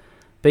dad.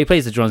 But he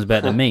plays the drums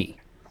better than me.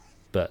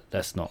 But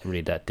that's not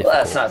really that difficult.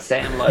 Well, that's not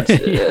saying much.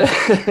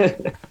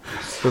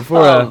 But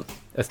for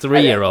a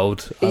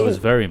 3-year-old, I was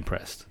very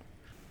impressed.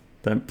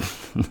 I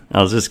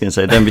was just going to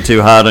say, don't be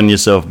too hard on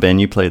yourself, Ben.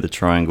 You play the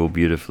triangle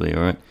beautifully,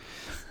 all right?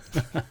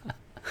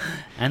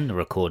 And the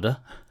recorder.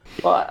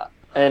 Well,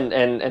 and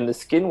the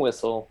skin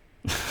whistle.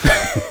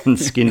 And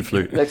skin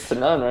flute. Next to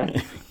none,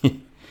 right?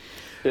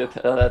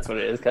 Oh, that's what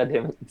it is. God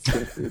damn it.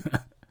 Skin flute.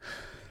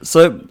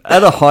 So,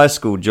 at a high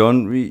school,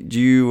 John, do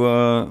you?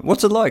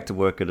 What's it like to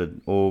work at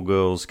an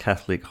all-girls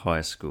Catholic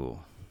high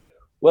school?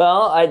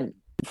 Well,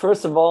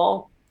 first of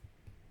all,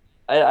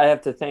 I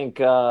have to thank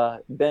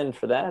Ben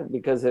for that,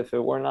 because if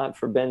it were not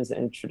for Ben's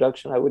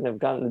introduction, I wouldn't have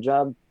gotten the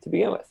job to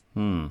begin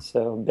with.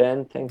 So,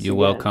 Ben, thanks. You're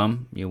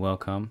welcome. You're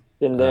welcome.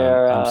 Been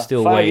there. I'm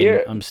still 5 waiting.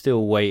 years. I'm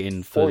still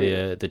waiting for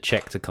the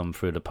check to come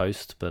through the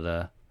post,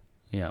 but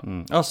yeah.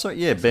 Oh, so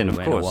yeah, Ben, of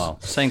waiting a course.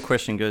 while. Same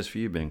question goes for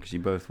you, Ben, because you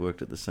both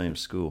worked at the same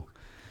school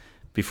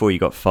before you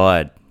got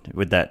fired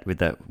with that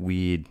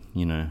weird,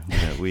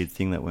 that weird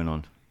thing that went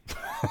on.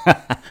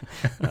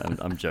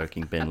 I'm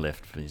joking. Ben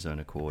left for his own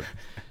accord.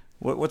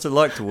 What's it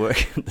like to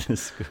work at the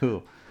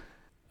school?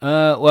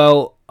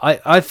 Well,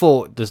 I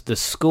thought the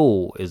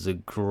school is a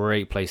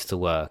great place to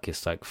work.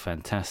 It's like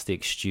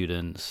fantastic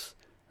students,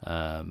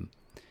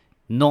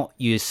 not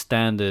your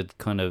standard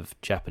kind of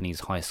Japanese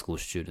high school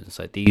students.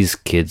 Like these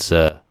kids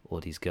or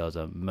these girls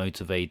are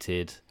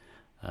motivated.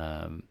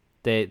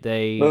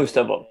 They Most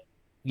of them.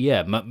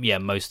 Yeah,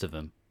 most of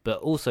them. But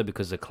also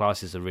because the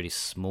classes are really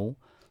small,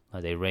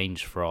 like they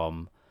range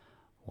from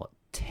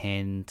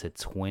 10 to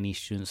 20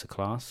 students a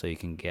class, so you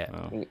can get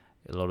a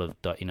lot of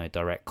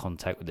direct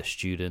contact with the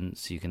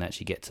students. You can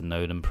actually get to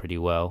know them pretty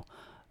well.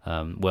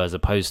 Whereas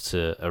opposed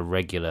to a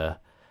regular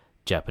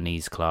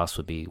Japanese class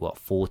would be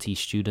 40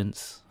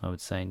 students, I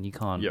would say, and you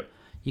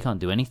can't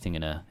do anything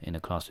in a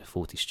class with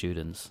 40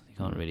 students. You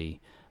can't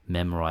really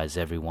memorize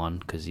everyone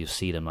because you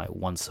see them like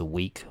once a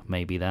week,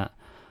 maybe that.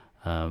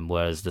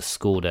 Whereas the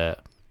school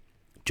that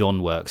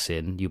John works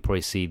in, you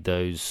probably see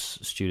those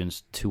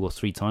students 2 or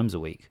 3 times a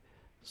week.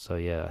 So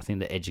yeah, I think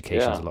the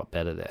education's a lot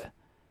better there.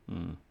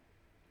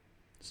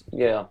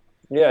 Yeah,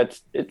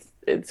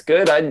 it's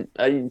good. I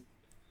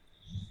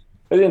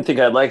didn't think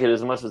I'd like it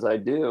as much as I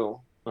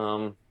do.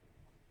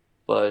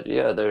 But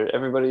yeah,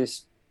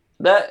 everybody's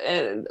that.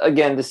 And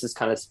again, this is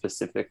kind of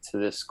specific to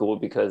this school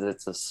because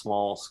it's a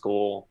small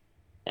school,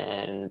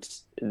 and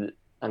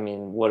I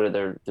mean, what are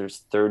there?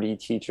 There's 30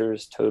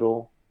 teachers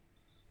total.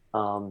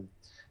 And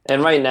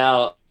right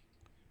now,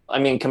 I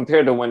mean,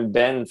 compared to when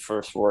Ben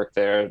first worked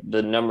there,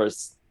 the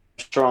numbers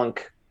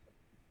shrunk,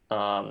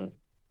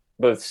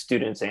 both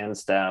students and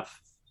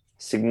staff,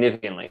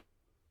 significantly.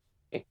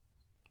 Is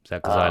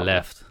that because I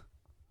left?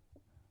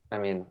 I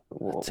mean,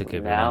 Took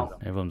now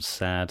everyone's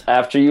sad.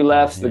 after you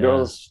left, the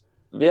girls,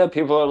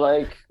 people are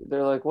like,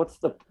 they're like, what's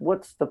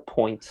the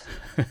point?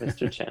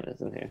 Mr. Chen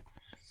isn't here.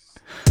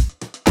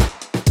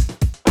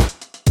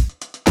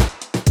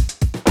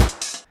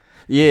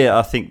 Yeah,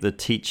 I think the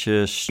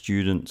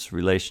teacher-student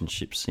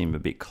relationships seem a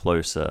bit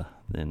closer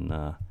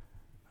than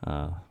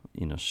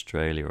in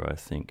Australia, I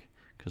think,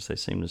 because they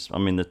seem to. I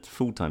mean, the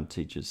full-time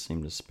teachers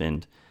seem to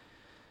spend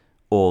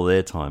all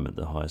their time at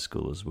the high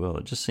school as well.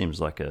 It just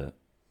seems like a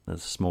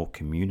small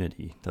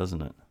community,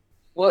 doesn't it?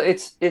 Well,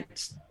 it's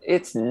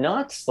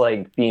nuts,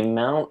 like the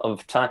amount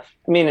of time.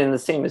 I mean, and the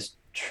same is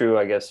true,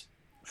 I guess,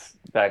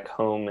 back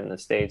home in the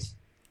States.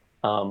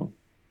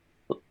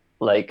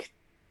 Like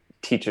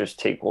teachers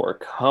take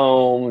work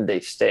home, they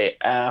stay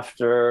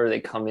after,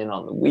 they come in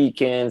on the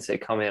weekends, they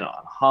come in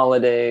on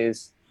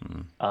holidays.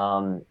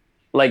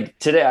 Like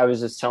today, I was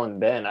just telling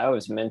Ben, I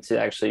was meant to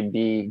actually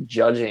be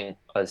judging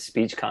a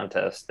speech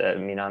contest at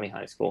Minami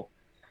High School.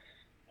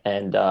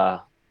 And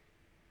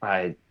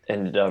I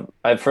ended up,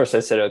 at first I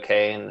said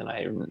okay, and then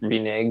I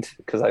reneged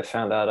because I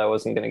found out I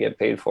wasn't going to get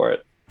paid for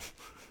it.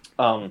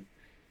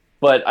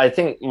 But I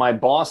think my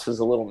boss was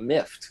a little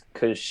miffed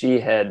because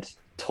she had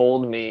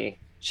told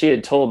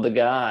the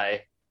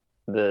guy,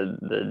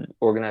 the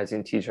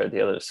organizing teacher at the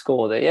other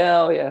school, that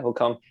he'll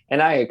come.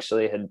 And I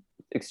actually had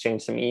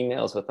exchanged some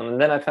emails with him, and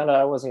then I found out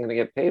I wasn't going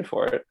to get paid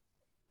for it.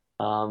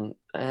 And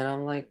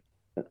I'm like,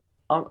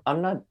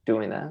 I'm not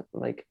doing that.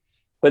 Like,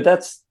 but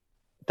that's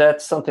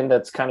something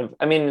that's kind of,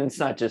 I mean, it's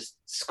not just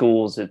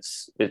schools,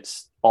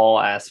 it's all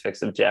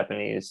aspects of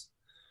Japanese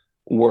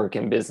work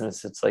and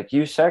business. It's like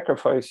you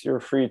sacrifice your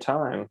free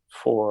time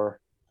for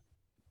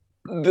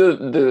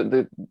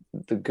the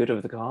good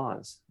of the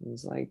cause.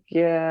 It's like,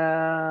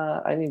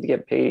 I need to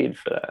get paid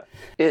for that.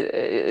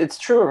 It's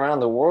true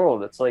around the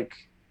world. It's like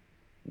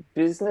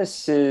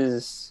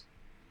businesses,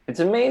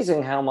 it's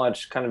amazing how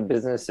much kind of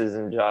businesses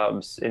and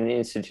jobs and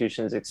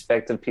institutions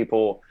expect of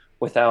people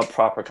without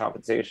proper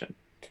compensation.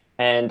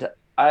 And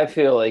I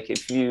feel like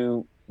if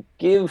you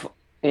give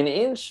an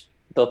inch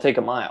they'll take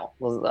a mile.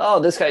 Oh,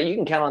 this guy, you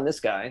can count on this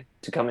guy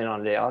to come in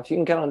on a day off. You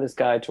can count on this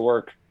guy to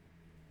work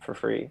for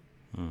free.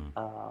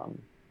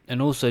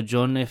 And also,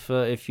 John,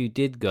 if you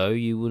did go,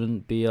 you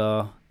wouldn't be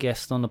our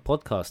guest on the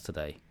podcast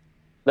today.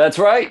 That's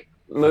right.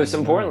 Most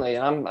importantly,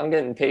 I'm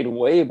getting paid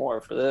way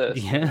more for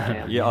this.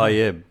 Yeah. Yeah, oh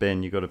yeah,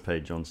 Ben, you got to pay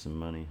John some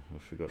money. I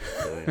forgot to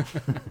tell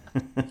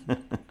you.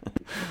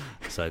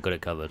 So got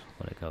it covered.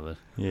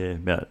 Yeah,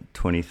 about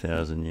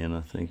 20,000 yen,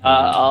 I think.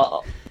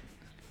 I'll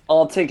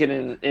take it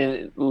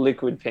in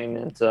liquid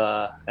payment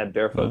at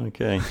Barefoot.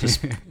 Okay,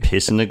 just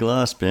piss in the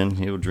glass, Ben.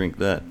 He'll drink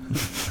that.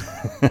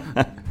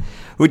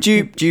 Would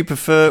you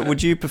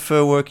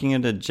prefer working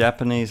at a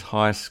Japanese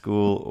high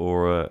school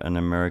or an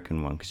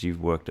American one? Because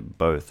you've worked at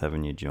both,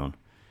 haven't you, John?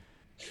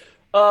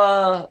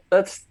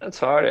 That's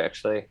hard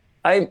actually.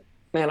 I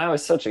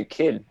was such a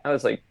kid. I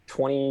was like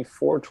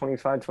 24,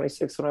 25,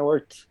 26 when I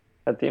worked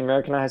at the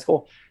American high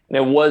school. And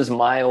it was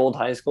my old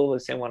high school, the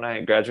same one I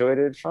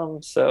graduated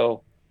from.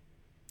 So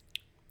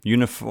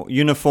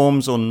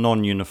uniforms or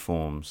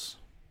non-uniforms?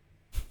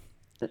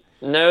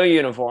 no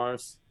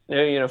uniforms,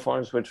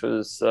 which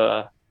was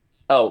that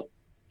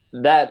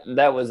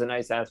was a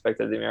nice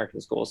aspect of the American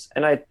schools.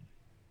 And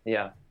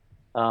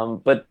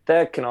but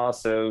that can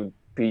also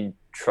be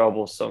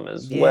troublesome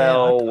as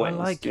well. I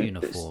like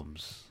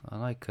uniforms. I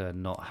like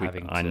not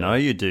having to. I know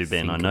you do,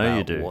 Ben. I know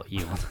you do. What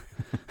you want.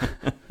 I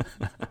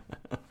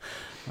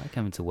like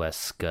having to wear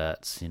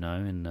skirts,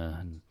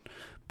 and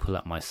pull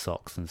up my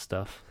socks and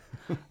stuff.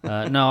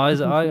 No,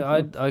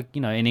 I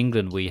in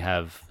England we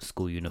have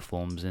school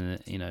uniforms, and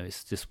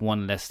it's just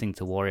one less thing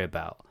to worry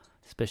about.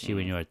 Especially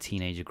when you're a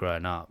teenager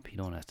growing up, you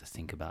don't have to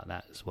think about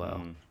that as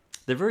well.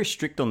 They're very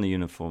strict on the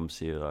uniforms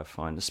here, I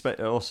find.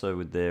 Also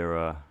with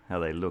their how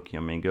they look. I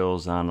mean,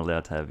 girls aren't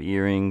allowed to have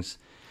earrings.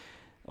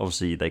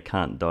 Obviously, they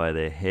can't dye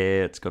their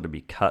hair. It's got to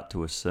be cut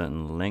to a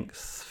certain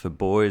length for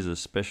boys,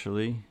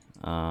 especially.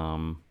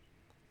 No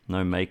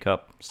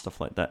makeup, stuff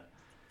like that.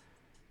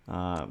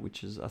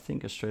 Which is, I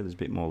think, Australia's a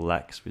bit more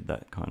lax with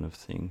that kind of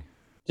thing.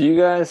 Do you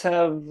guys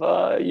have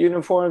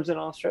uniforms in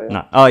Australia?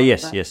 No. Oh,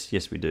 yes,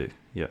 we do.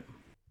 Yeah.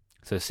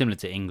 So similar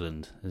to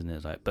England, isn't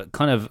it? But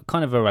kind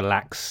of a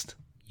relaxed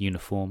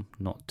uniform,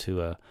 not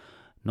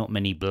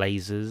many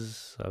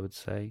blazers, I would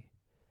say.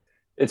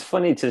 It's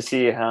funny to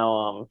see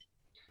how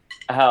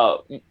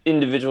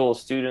individual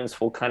students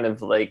will kind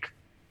of like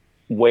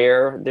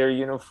wear their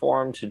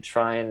uniform to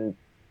try and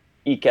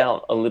eke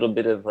out a little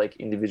bit of like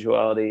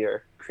individuality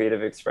or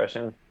creative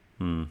expression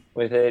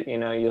with it.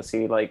 You'll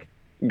see like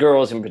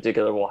girls in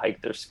particular will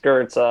hike their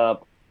skirts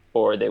up,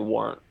 or they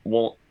won't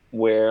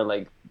wear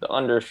like the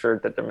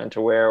undershirt that they're meant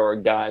to wear, or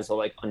guys will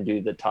like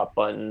undo the top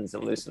buttons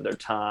and loosen their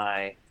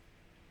tie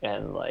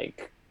and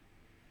like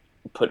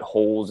put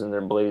holes in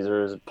their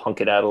blazers,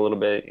 punk it out a little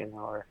bit,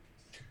 or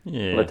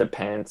let their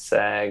pants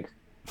sag.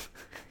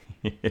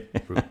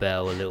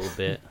 Rebel a little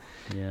bit.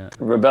 Yeah.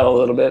 Rebel a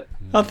little bit.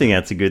 I think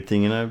that's a good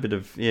thing, a bit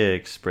of,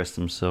 express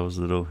themselves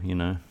a little,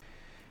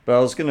 But I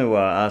was going to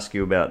ask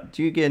you about,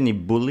 do you get any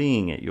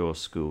bullying at your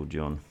school,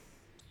 John?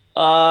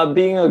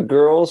 Being a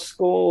girls'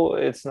 school,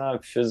 it's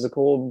not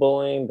physical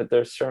bullying, but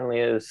there certainly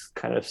is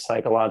kind of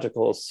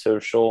psychological,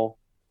 social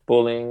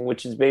bullying,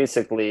 which is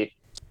basically...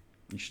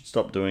 You should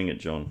stop doing it,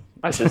 John.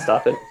 I should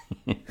stop it.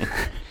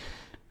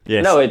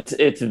 Yes. No,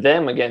 it's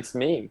them against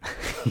me.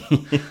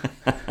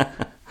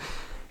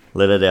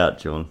 Let it out,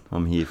 John.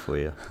 I'm here for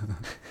you.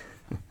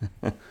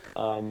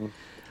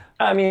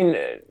 I mean,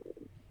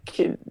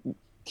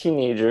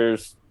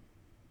 teenagers,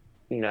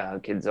 you know how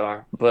kids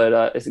are,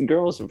 but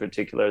girls in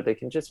particular, they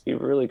can just be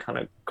really kind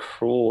of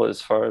cruel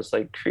as far as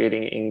like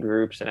creating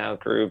in-groups and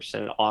out-groups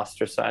and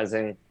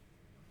ostracizing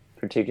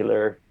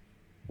particular,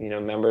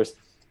 members.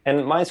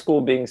 And my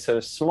school being so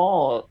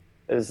small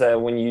is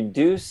that when you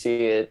do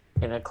see it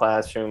in a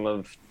classroom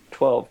of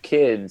 12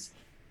 kids,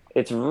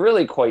 it's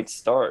really quite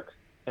stark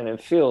and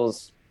it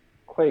feels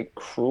quite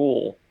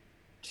cruel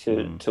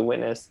to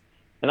witness.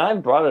 And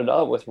I've brought it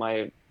up with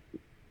my,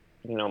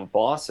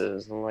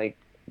 bosses, and like,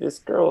 this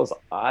girl is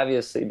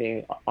obviously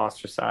being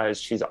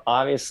ostracized. She's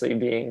obviously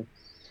being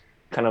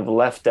kind of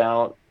left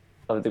out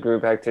of the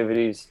group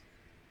activities.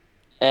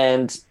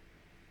 And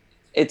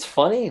it's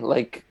funny,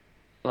 like,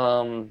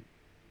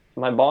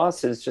 my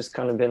boss has just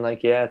kind of been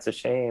like, yeah, it's a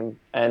shame.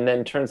 And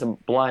then turns a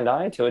blind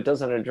eye to it,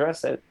 doesn't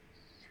address it.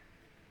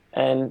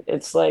 And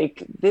it's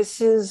like, this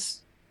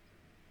is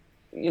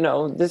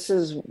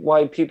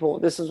why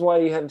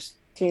you have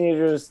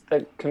teenagers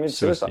that commit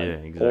suicide, yeah,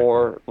 exactly.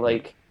 Or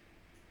like,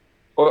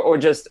 or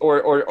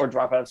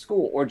drop out of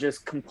school, or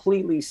just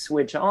completely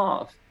switch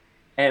off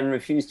and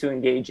refuse to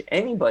engage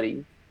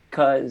anybody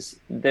because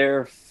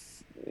they're,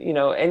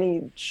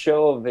 any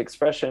show of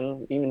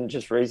expression, even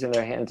just raising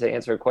their hand to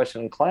answer a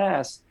question in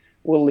class,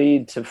 will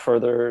lead to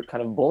further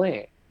kind of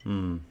bullying.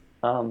 And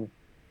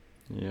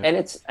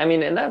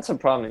and that's a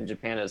problem in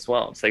Japan as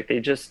well. It's like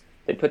they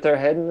put their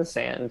head in the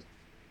sand,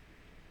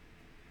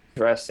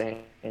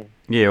 dressing.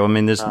 Yeah, well, I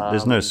mean,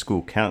 there's no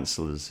school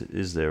counselors,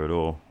 is there at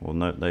all? Well,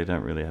 no, they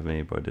don't really have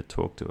anybody to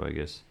talk to, I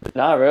guess.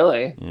 Not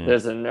really. Yeah.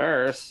 There's a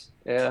nurse.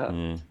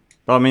 Yeah.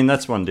 I mean,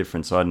 that's one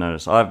difference I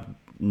noticed. I've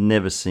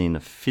never seen a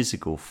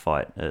physical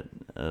fight at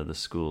the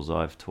schools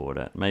I've taught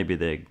at. Maybe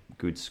they're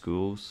good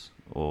schools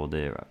or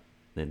they're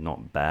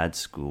not bad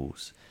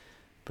schools.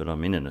 But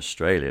I'm in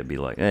Australia, it'd be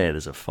like, hey,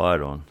 there's a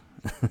fight on.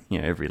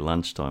 Every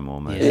lunchtime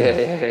almost.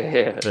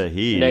 Yeah. But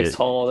here, next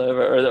hall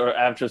or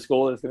after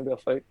school, there's gonna be a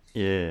fight.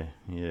 Yeah.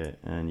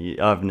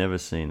 And I've never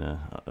seen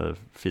a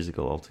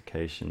physical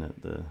altercation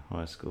at the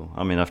high school.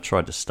 I mean, I've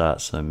tried to start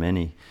so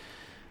many,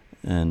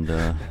 and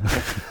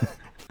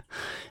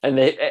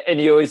and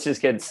you always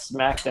just get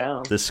smacked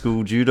down. The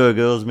school judo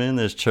girls, man,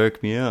 they just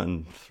choke me out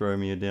and throw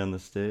me down the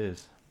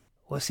stairs.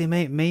 Well, see,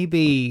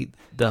 maybe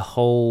the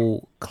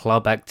whole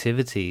club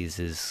activities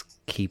is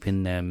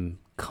keeping them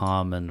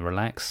calm and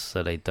relaxed,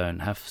 so they don't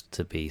have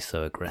to be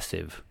so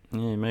aggressive.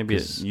 Yeah, maybe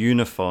it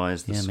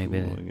unifies the school,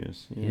 I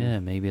guess. Yeah,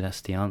 maybe that's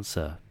the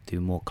answer.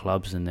 Do more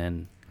clubs and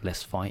then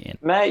less fighting.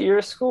 Matt,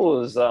 your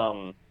school is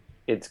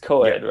it's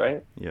co-ed,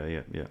 right?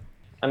 Yeah.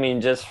 I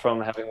mean, just from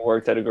having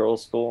worked at a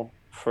girls' school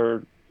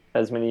for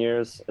as many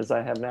years as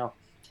I have now,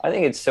 I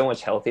think it's so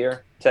much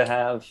healthier to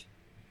have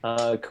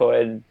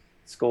co-ed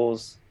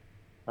schools.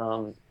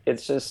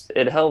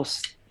 It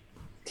helps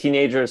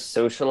teenagers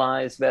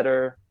socialize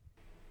better.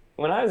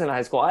 When I was in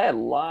high school, I had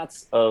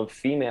lots of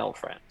female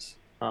friends,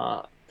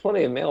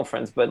 plenty of male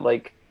friends, but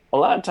like a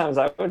lot of times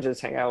I would just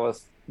hang out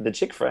with the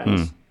chick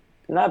friends,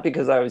 not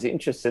because I was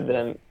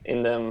interested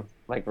in them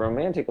like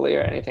romantically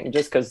or anything,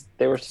 just because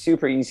they were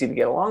super easy to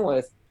get along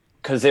with,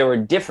 because they were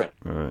different,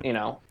 right.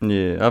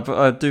 Yeah,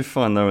 I do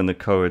find though in the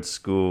co-ed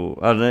school,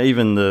 I don't know,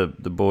 even the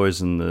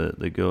boys and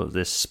the girls,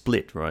 they're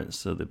split, right?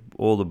 So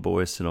all the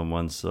boys sit on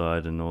one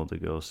side and all the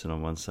girls sit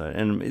on one side.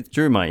 And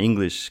during my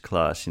English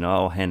class,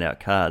 I'll hand out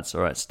cards.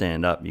 All right,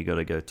 stand up. You got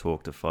to go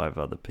talk to 5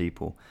 other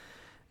people.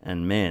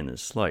 And man,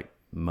 it's like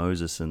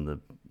Moses and the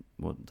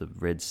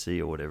Red Sea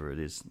or whatever it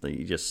is.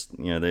 You just,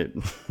 the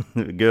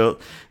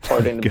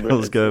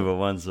girls go over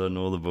one side and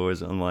all the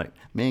boys. I'm like,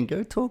 man,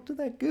 go talk to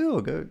that girl.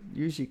 Go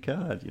use your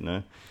card,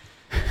 and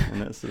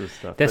that sort of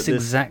stuff. That's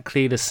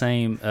exactly the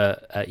same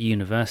at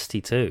university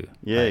too.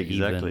 Yeah,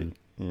 exactly.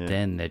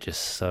 Then they're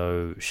just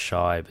so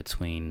shy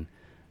between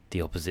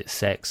the opposite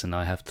sex, and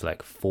I have to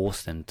like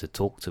force them to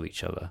talk to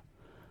each other.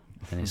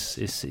 And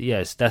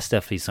that's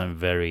definitely something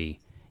very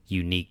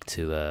unique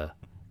to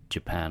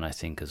Japan, I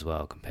think, as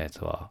well, compared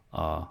to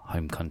our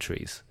home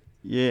countries.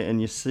 Yeah, and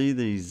you see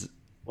these...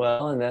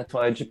 Well, and that's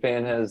why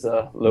Japan has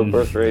a low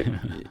birth rate.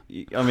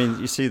 I mean,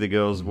 you see the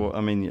girls... I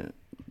mean,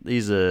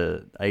 these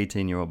are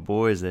 18-year-old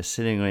boys. They're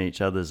sitting on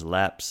each other's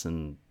laps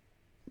and,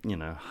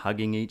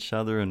 hugging each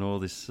other and all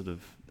this sort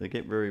of... They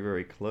get very,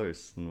 very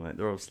close. And like,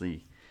 they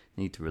obviously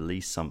need to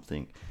release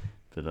something.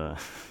 But,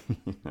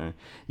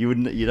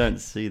 you don't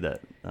see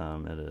that at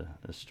an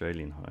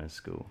Australian high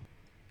school.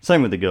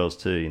 Same with the girls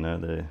too,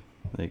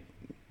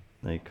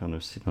 They kind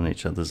of sit on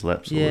each other's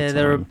laps all the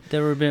time.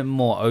 They're a bit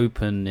more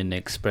open in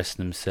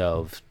expressing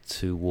themselves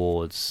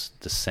towards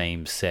the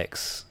same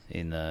sex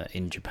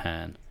in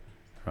Japan,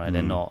 right?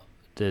 They're not.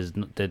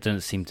 There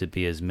don't seem to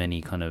be as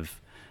many kind of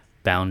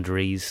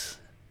boundaries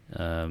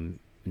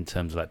in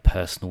terms of like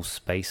personal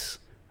space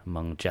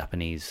among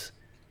Japanese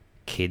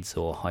kids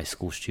or high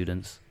school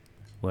students.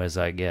 Whereas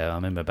I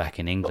remember back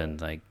in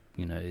England,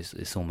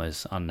 it's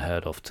almost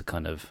unheard of to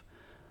kind of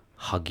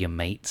hug your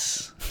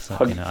mates,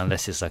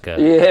 unless it's like a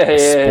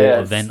sport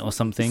event or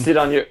something. Sit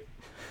on your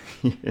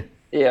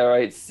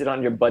sit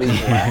on your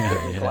buddy's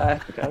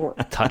lap.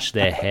 Touch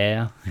their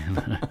hair.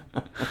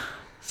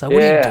 So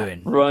what are you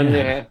doing? Run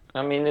your hair.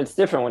 I mean, it's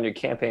different when you're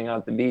camping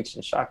out the beach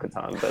in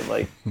Shakotan, but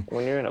like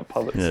when you're in a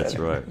public setting. That's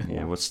right.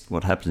 Yeah,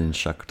 what happens in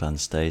Shakotan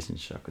stays in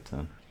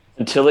Shakotan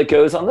until it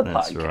goes on the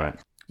podcast. That's right.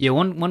 Yeah,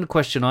 one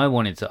question I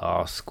wanted to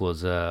ask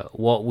was,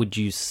 what would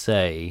you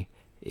say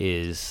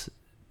is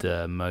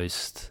the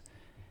most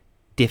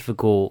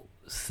difficult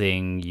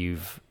thing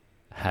you've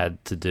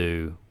had to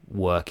do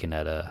working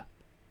at a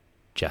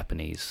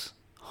Japanese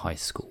high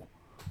school?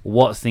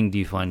 What thing do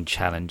you find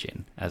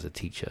challenging as a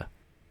teacher?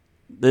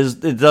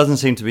 It doesn't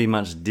seem to be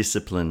much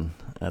discipline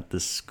at the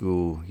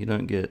school. You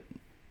don't get...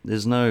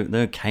 There's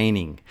no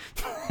caning.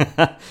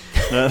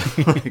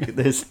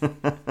 There's...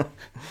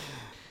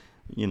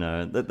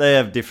 they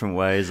have different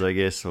ways, I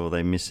guess, or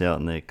they miss out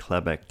on their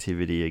club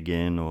activity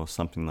again, or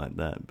something like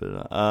that.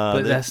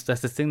 But that's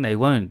the thing. They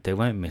won't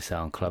miss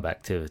out on club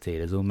activity.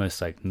 There's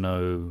almost like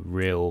no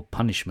real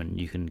punishment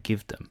you can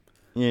give them.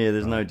 Yeah,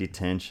 there's no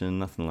detention,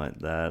 nothing like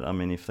that. I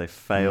mean, if they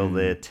fail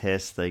their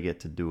test, they get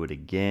to do it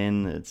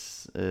again.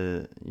 It's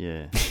I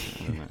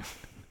don't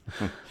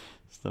know.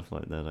 Stuff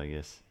like that, I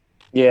guess.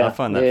 Yeah, I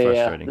find that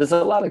frustrating. Yeah. There's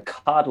a lot of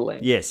coddling.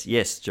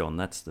 Yes, John,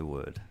 that's the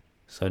word.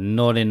 So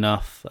not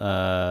enough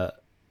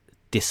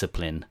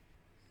discipline.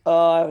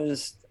 I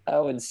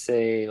would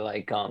say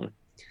like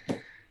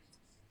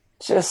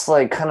just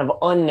like kind of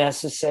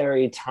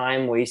unnecessary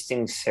time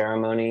wasting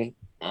ceremony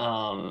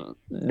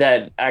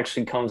that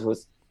actually comes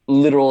with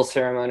literal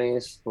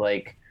ceremonies.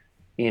 Like,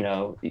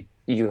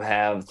 you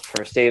have the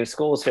first day of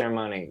school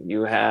ceremony,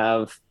 you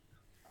have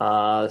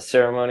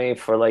ceremony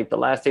for like the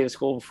last day of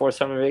school before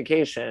summer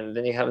vacation.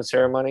 Then you have a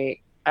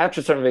ceremony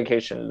after summer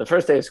vacation, the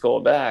first day of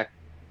school back.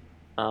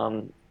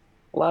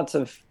 Lots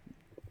of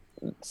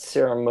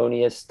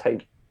ceremonious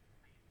type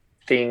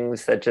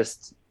things that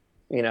just,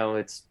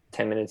 it's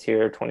 10 minutes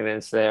here, 20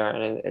 minutes there,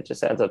 and it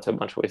just adds up to a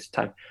bunch of wasted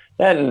time.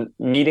 That and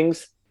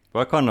meetings.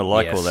 Well, I kind of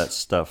like all Yes. that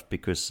stuff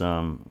because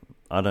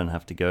I don't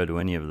have to go to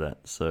any of that.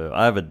 So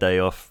I have a day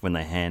off when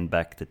they hand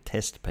back the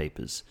test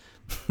papers.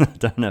 I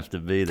don't have to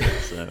be there,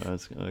 so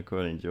I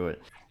quite enjoy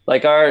it.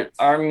 Like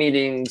our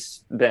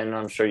meetings, Ben,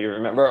 I'm sure you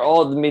remember,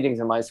 all the meetings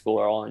in my school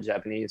are all in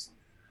Japanese,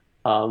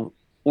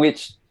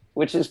 which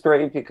is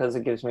great because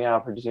it gives me an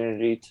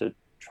opportunity to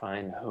try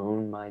and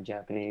hone my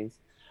Japanese.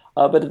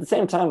 But at the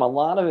same time, a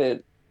lot of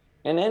it,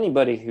 and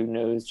anybody who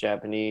knows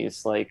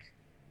Japanese, like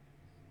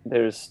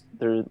there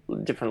are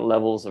different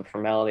levels of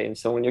formality. And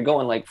so when you're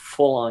going like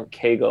full on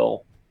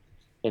keigo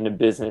in a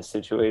business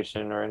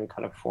situation or any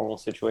kind of formal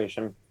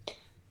situation,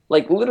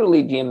 like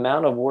literally the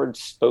amount of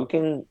words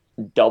spoken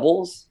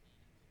doubles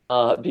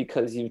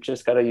because you've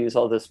just got to use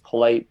all this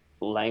polite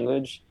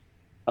language.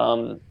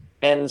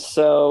 And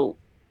so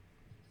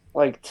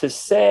like to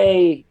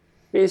say,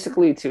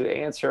 basically to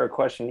answer a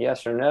question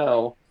yes or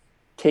no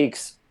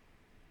takes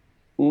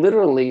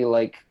literally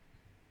like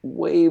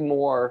way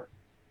more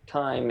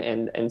time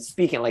and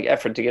speaking, like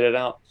effort to get it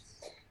out.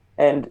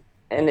 And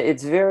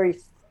it's very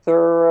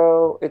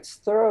thorough. It's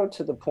thorough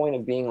to the point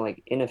of being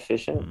like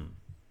inefficient.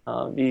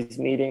 These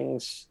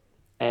meetings,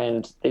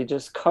 and they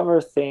just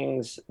cover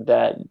things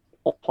that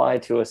apply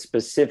to a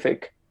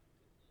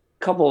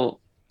couple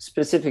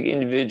specific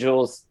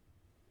individuals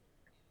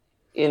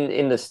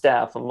in the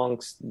staff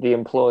amongst the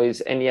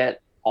employees, and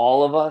yet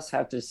all of us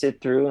have to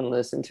sit through and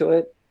listen to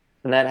it.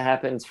 And that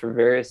happens for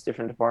various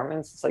different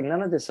departments. It's like,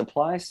 none of this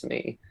applies to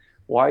me.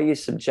 Why are you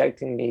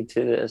subjecting me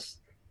to this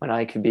when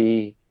I could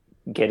be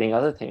getting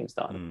other things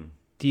done?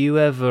 Do you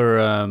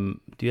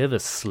ever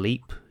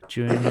sleep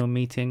during your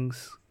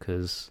meetings?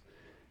 Because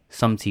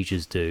some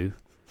teachers do,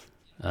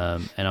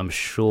 and I'm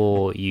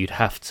sure you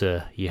have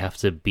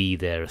to be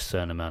there a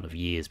certain amount of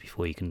years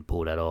before you can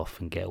pull that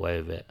off and get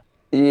away with it.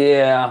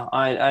 Yeah,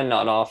 I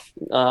nod off.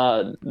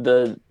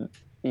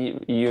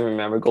 You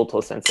remember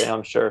Goto Sensei,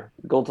 I'm sure.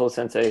 Goto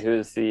Sensei,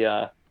 who's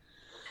the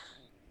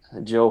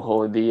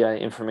Joho, the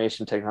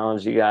information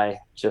technology guy,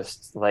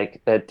 just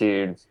like that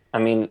dude. I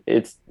mean,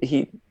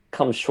 he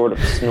comes short of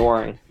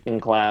snoring in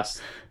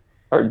class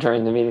or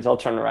during the meetings. I'll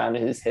turn around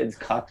and his head's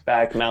cocked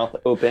back, mouth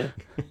open,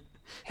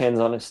 hands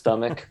on his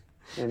stomach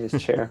in his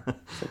chair.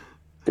 So,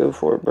 go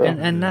for it, bro.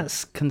 And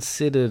that's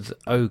considered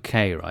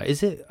okay, right?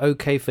 Is it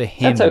okay for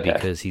him okay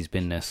because he's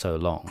been there so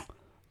long?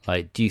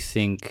 Like, do you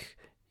think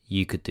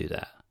you could do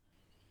that?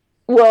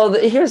 Well,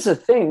 here's the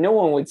thing. No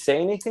one would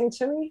say anything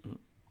to me.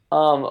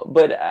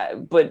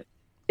 But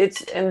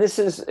it's, and this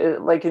is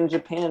like in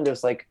Japan,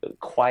 there's like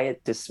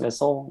quiet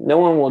dismissal. No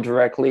one will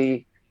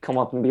directly come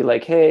up and be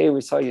like, hey,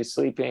 we saw you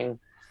sleeping.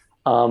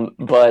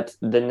 But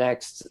the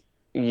next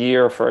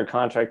year for a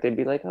contract, they'd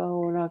be like, oh,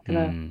 we're not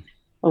gonna,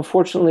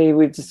 unfortunately,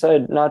 we've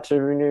decided not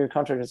to renew your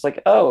contract. It's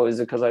like, oh, is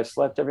it because I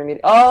slept every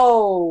meeting?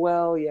 Oh,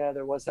 well, yeah,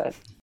 there was that.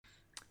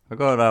 I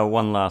got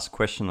one last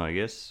question, I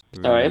guess.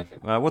 All right.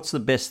 What's the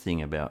best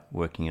thing about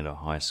working at a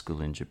high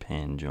school in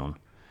Japan, John?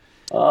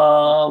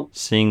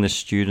 Seeing the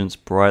students'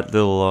 bright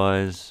little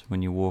eyes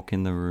when you walk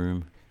in the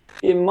room.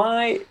 In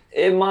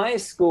my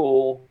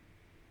school,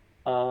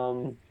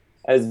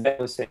 as Ben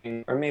was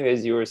saying, or maybe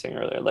as you were saying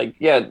earlier, like,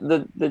 yeah,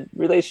 the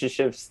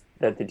relationships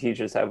that the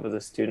teachers have with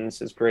the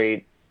students is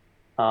great.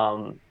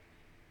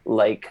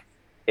 Like,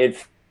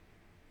 it's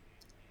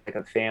like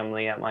a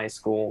family at my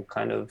school,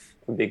 kind of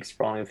a big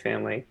sprawling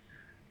family.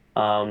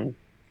 The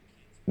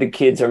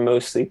kids are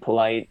mostly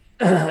polite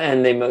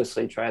and they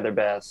mostly try their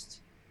best.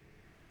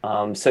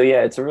 So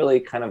yeah, it's a really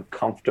kind of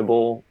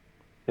comfortable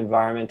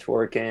environment to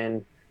work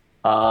in.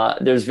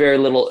 There's very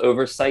little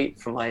oversight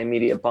from my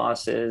immediate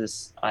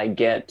bosses. I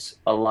get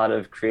a lot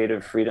of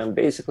creative freedom,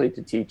 basically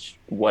to teach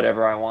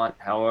whatever I want,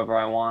 however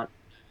I want,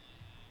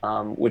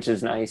 which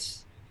is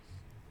nice.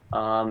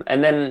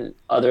 And then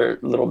other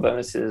little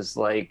bonuses,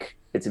 like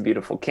it's a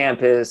beautiful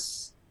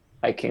campus.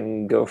 I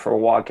can go for a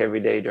walk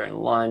every day during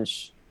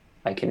lunch.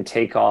 I can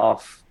take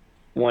off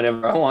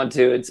whenever I want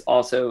to. It's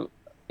also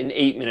an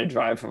 8-minute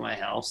drive from my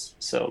house.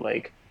 So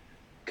like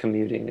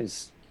commuting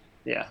is,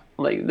 yeah,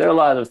 like there are a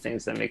lot of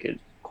things that make it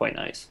quite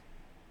nice.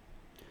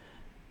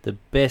 The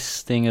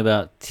best thing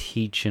about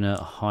teaching at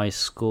high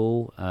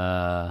school,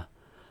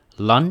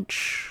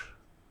 lunch.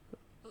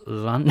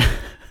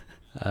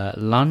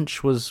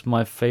 Lunch was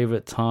my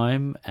favorite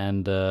time,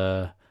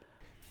 and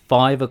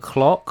 5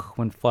 o'clock,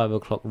 when 5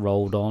 o'clock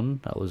rolled on,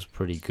 that was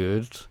pretty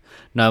good.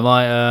 No,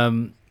 I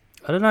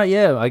don't know,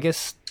 yeah, I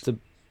guess the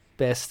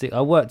best thing, I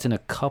worked in a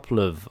couple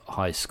of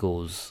high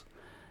schools,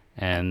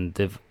 and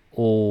they've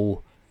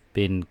all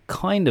been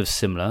kind of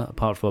similar,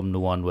 apart from the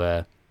one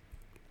where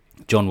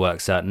John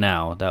works at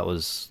now. That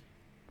was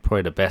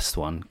probably the best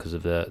one because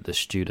of the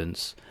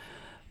students.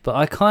 But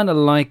I kind of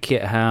like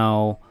it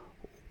how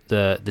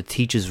the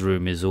teacher's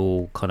room is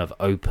all kind of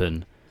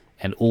open,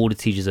 and all the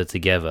teachers are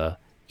together.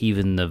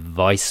 Even the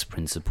vice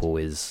principal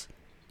is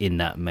in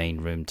that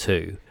main room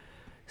too.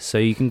 So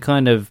you can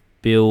kind of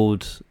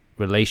build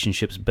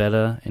relationships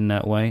better in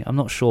that way. I'm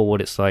not sure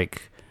what it's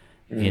like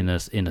in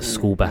a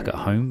school back at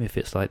home, if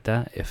it's like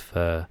that.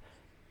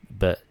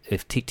 But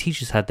if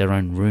teachers had their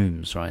own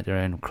rooms, right, their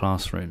own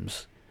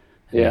classrooms,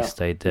 and they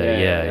stayed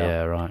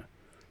there, right.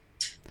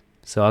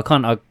 So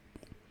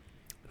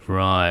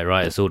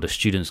right. It's all the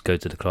students go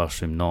to the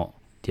classroom, not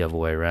the other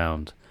way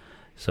around.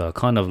 So I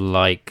kind of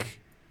like,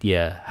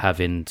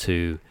 having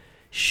to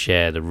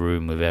share the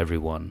room with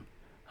everyone,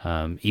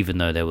 even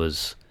though there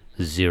was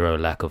zero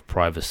lack of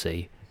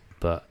privacy.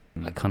 But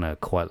I kind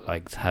of quite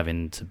liked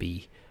having to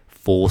be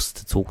forced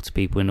to talk to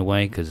people in a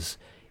way, because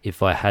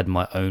if I had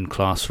my own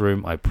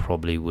classroom, I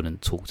probably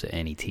wouldn't talk to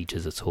any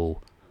teachers at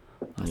all.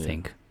 I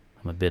think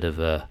I'm a bit of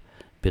a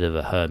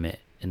hermit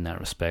in that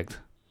respect.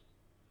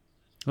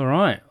 All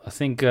right, I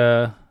think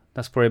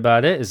that's probably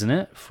about it, isn't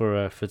it,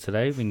 for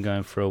today? We've been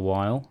going for a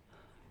while.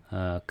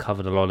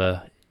 Covered a lot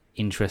of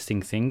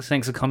interesting things.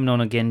 Thanks for coming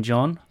on again,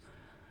 John.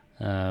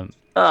 My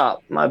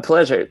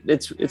pleasure.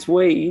 It's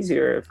way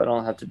easier if I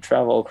don't have to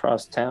travel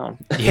across town.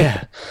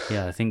 yeah.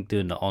 I think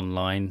doing the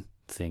online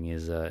thing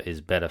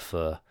is better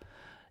for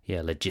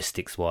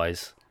logistics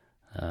wise.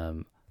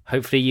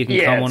 Hopefully you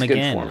can come on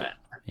again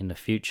in the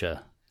future.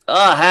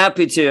 Oh,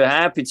 happy to.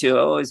 I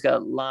always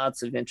got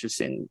lots of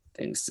interesting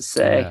things to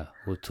say. Yeah,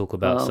 we'll talk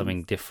about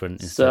something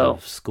different instead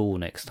of school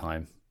next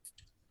time.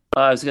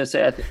 I was gonna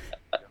say,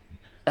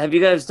 have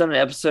you guys done an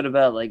episode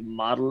about like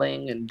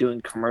modeling and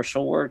doing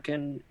commercial work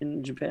in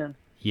Japan?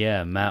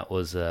 Yeah, Matt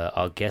was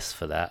our guest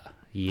for that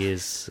a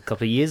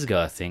couple of years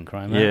ago, I think,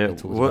 right, Matt? Yeah, we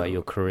talked about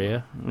your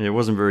career. Yeah, it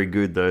wasn't very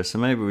good though, so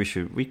maybe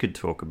we could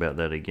talk about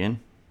that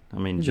again. I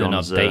mean,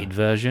 John's an updated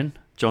version.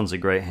 John's a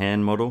great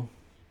hand model.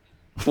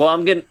 Well,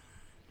 I'm getting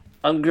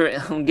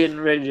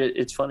ready to.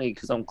 It's funny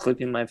because I'm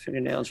clipping my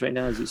fingernails right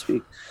now as you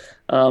speak.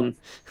 Now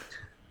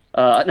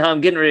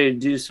I'm getting ready to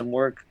do some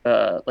work,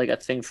 like a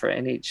thing for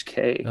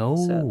NHK.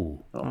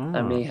 So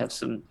I may have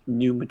some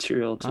new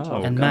material to talk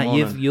about. And Matt,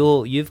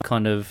 you've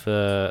kind of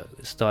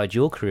started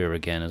your career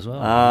again as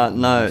well.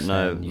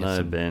 No,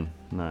 Ben,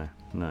 no.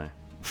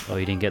 Oh,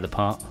 you didn't get the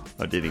part?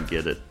 I didn't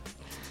get it.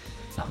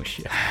 Oh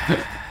shit.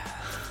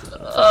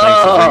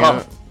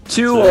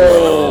 Too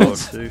old.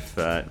 Too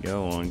fat.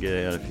 Go on,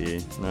 get out of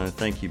here. No,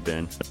 thank you,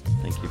 Ben.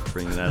 Thank you for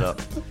bringing that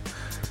up.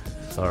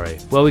 Sorry.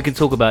 Well, we can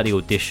talk about the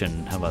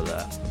audition. How about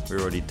that? We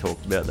already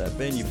talked about that,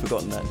 Ben. You've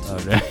forgotten that.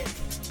 Okay.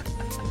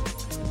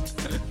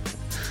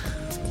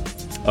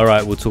 All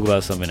right, we'll talk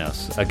about something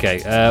else.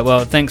 Okay.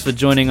 Well, thanks for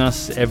joining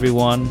us,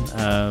 everyone.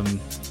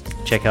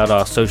 Check out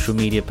our social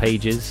media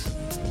pages.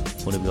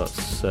 What have we got?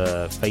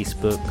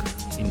 Facebook,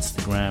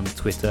 Instagram,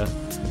 Twitter.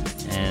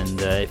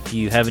 And if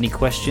you have any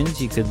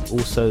questions, you could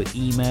also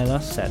email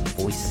us at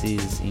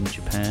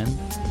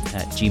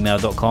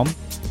voicesinjapan@gmail.com.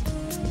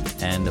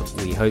 And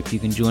we hope you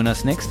can join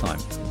us next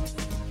time.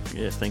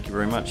 Yeah, thank you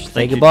very much.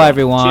 Say goodbye,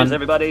 everyone. Cheers,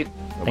 everybody.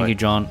 Bye-bye. Thank you,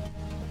 John.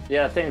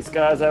 Yeah, thanks,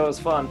 guys. That was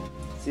fun.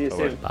 See you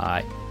soon.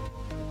 Bye.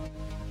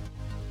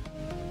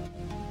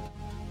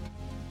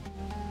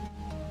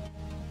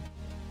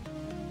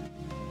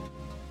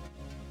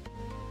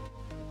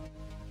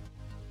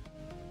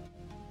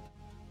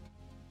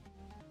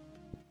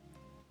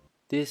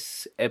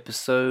 This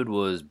episode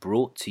was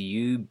brought to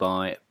you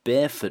by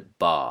Barefoot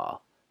Bar,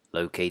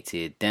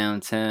 located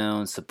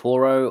downtown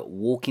Sapporo,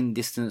 walking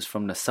distance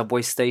from the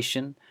subway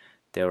station.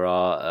 There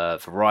are a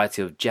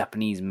variety of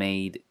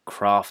Japanese-made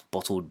craft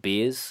bottled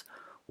beers,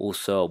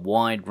 also a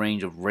wide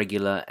range of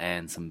regular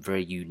and some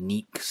very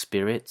unique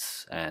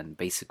spirits and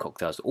basic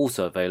cocktails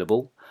also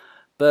available.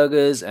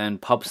 Burgers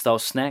and pub-style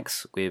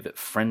snacks with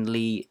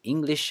friendly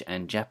English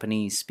and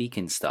Japanese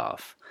speaking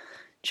staff.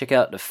 Check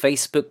out the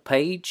Facebook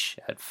page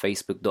at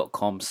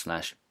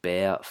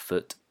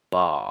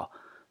facebook.com/barefootbar.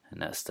 And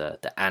that's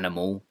the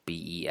animal,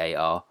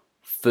 B-E-A-R,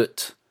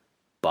 foot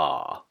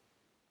bar.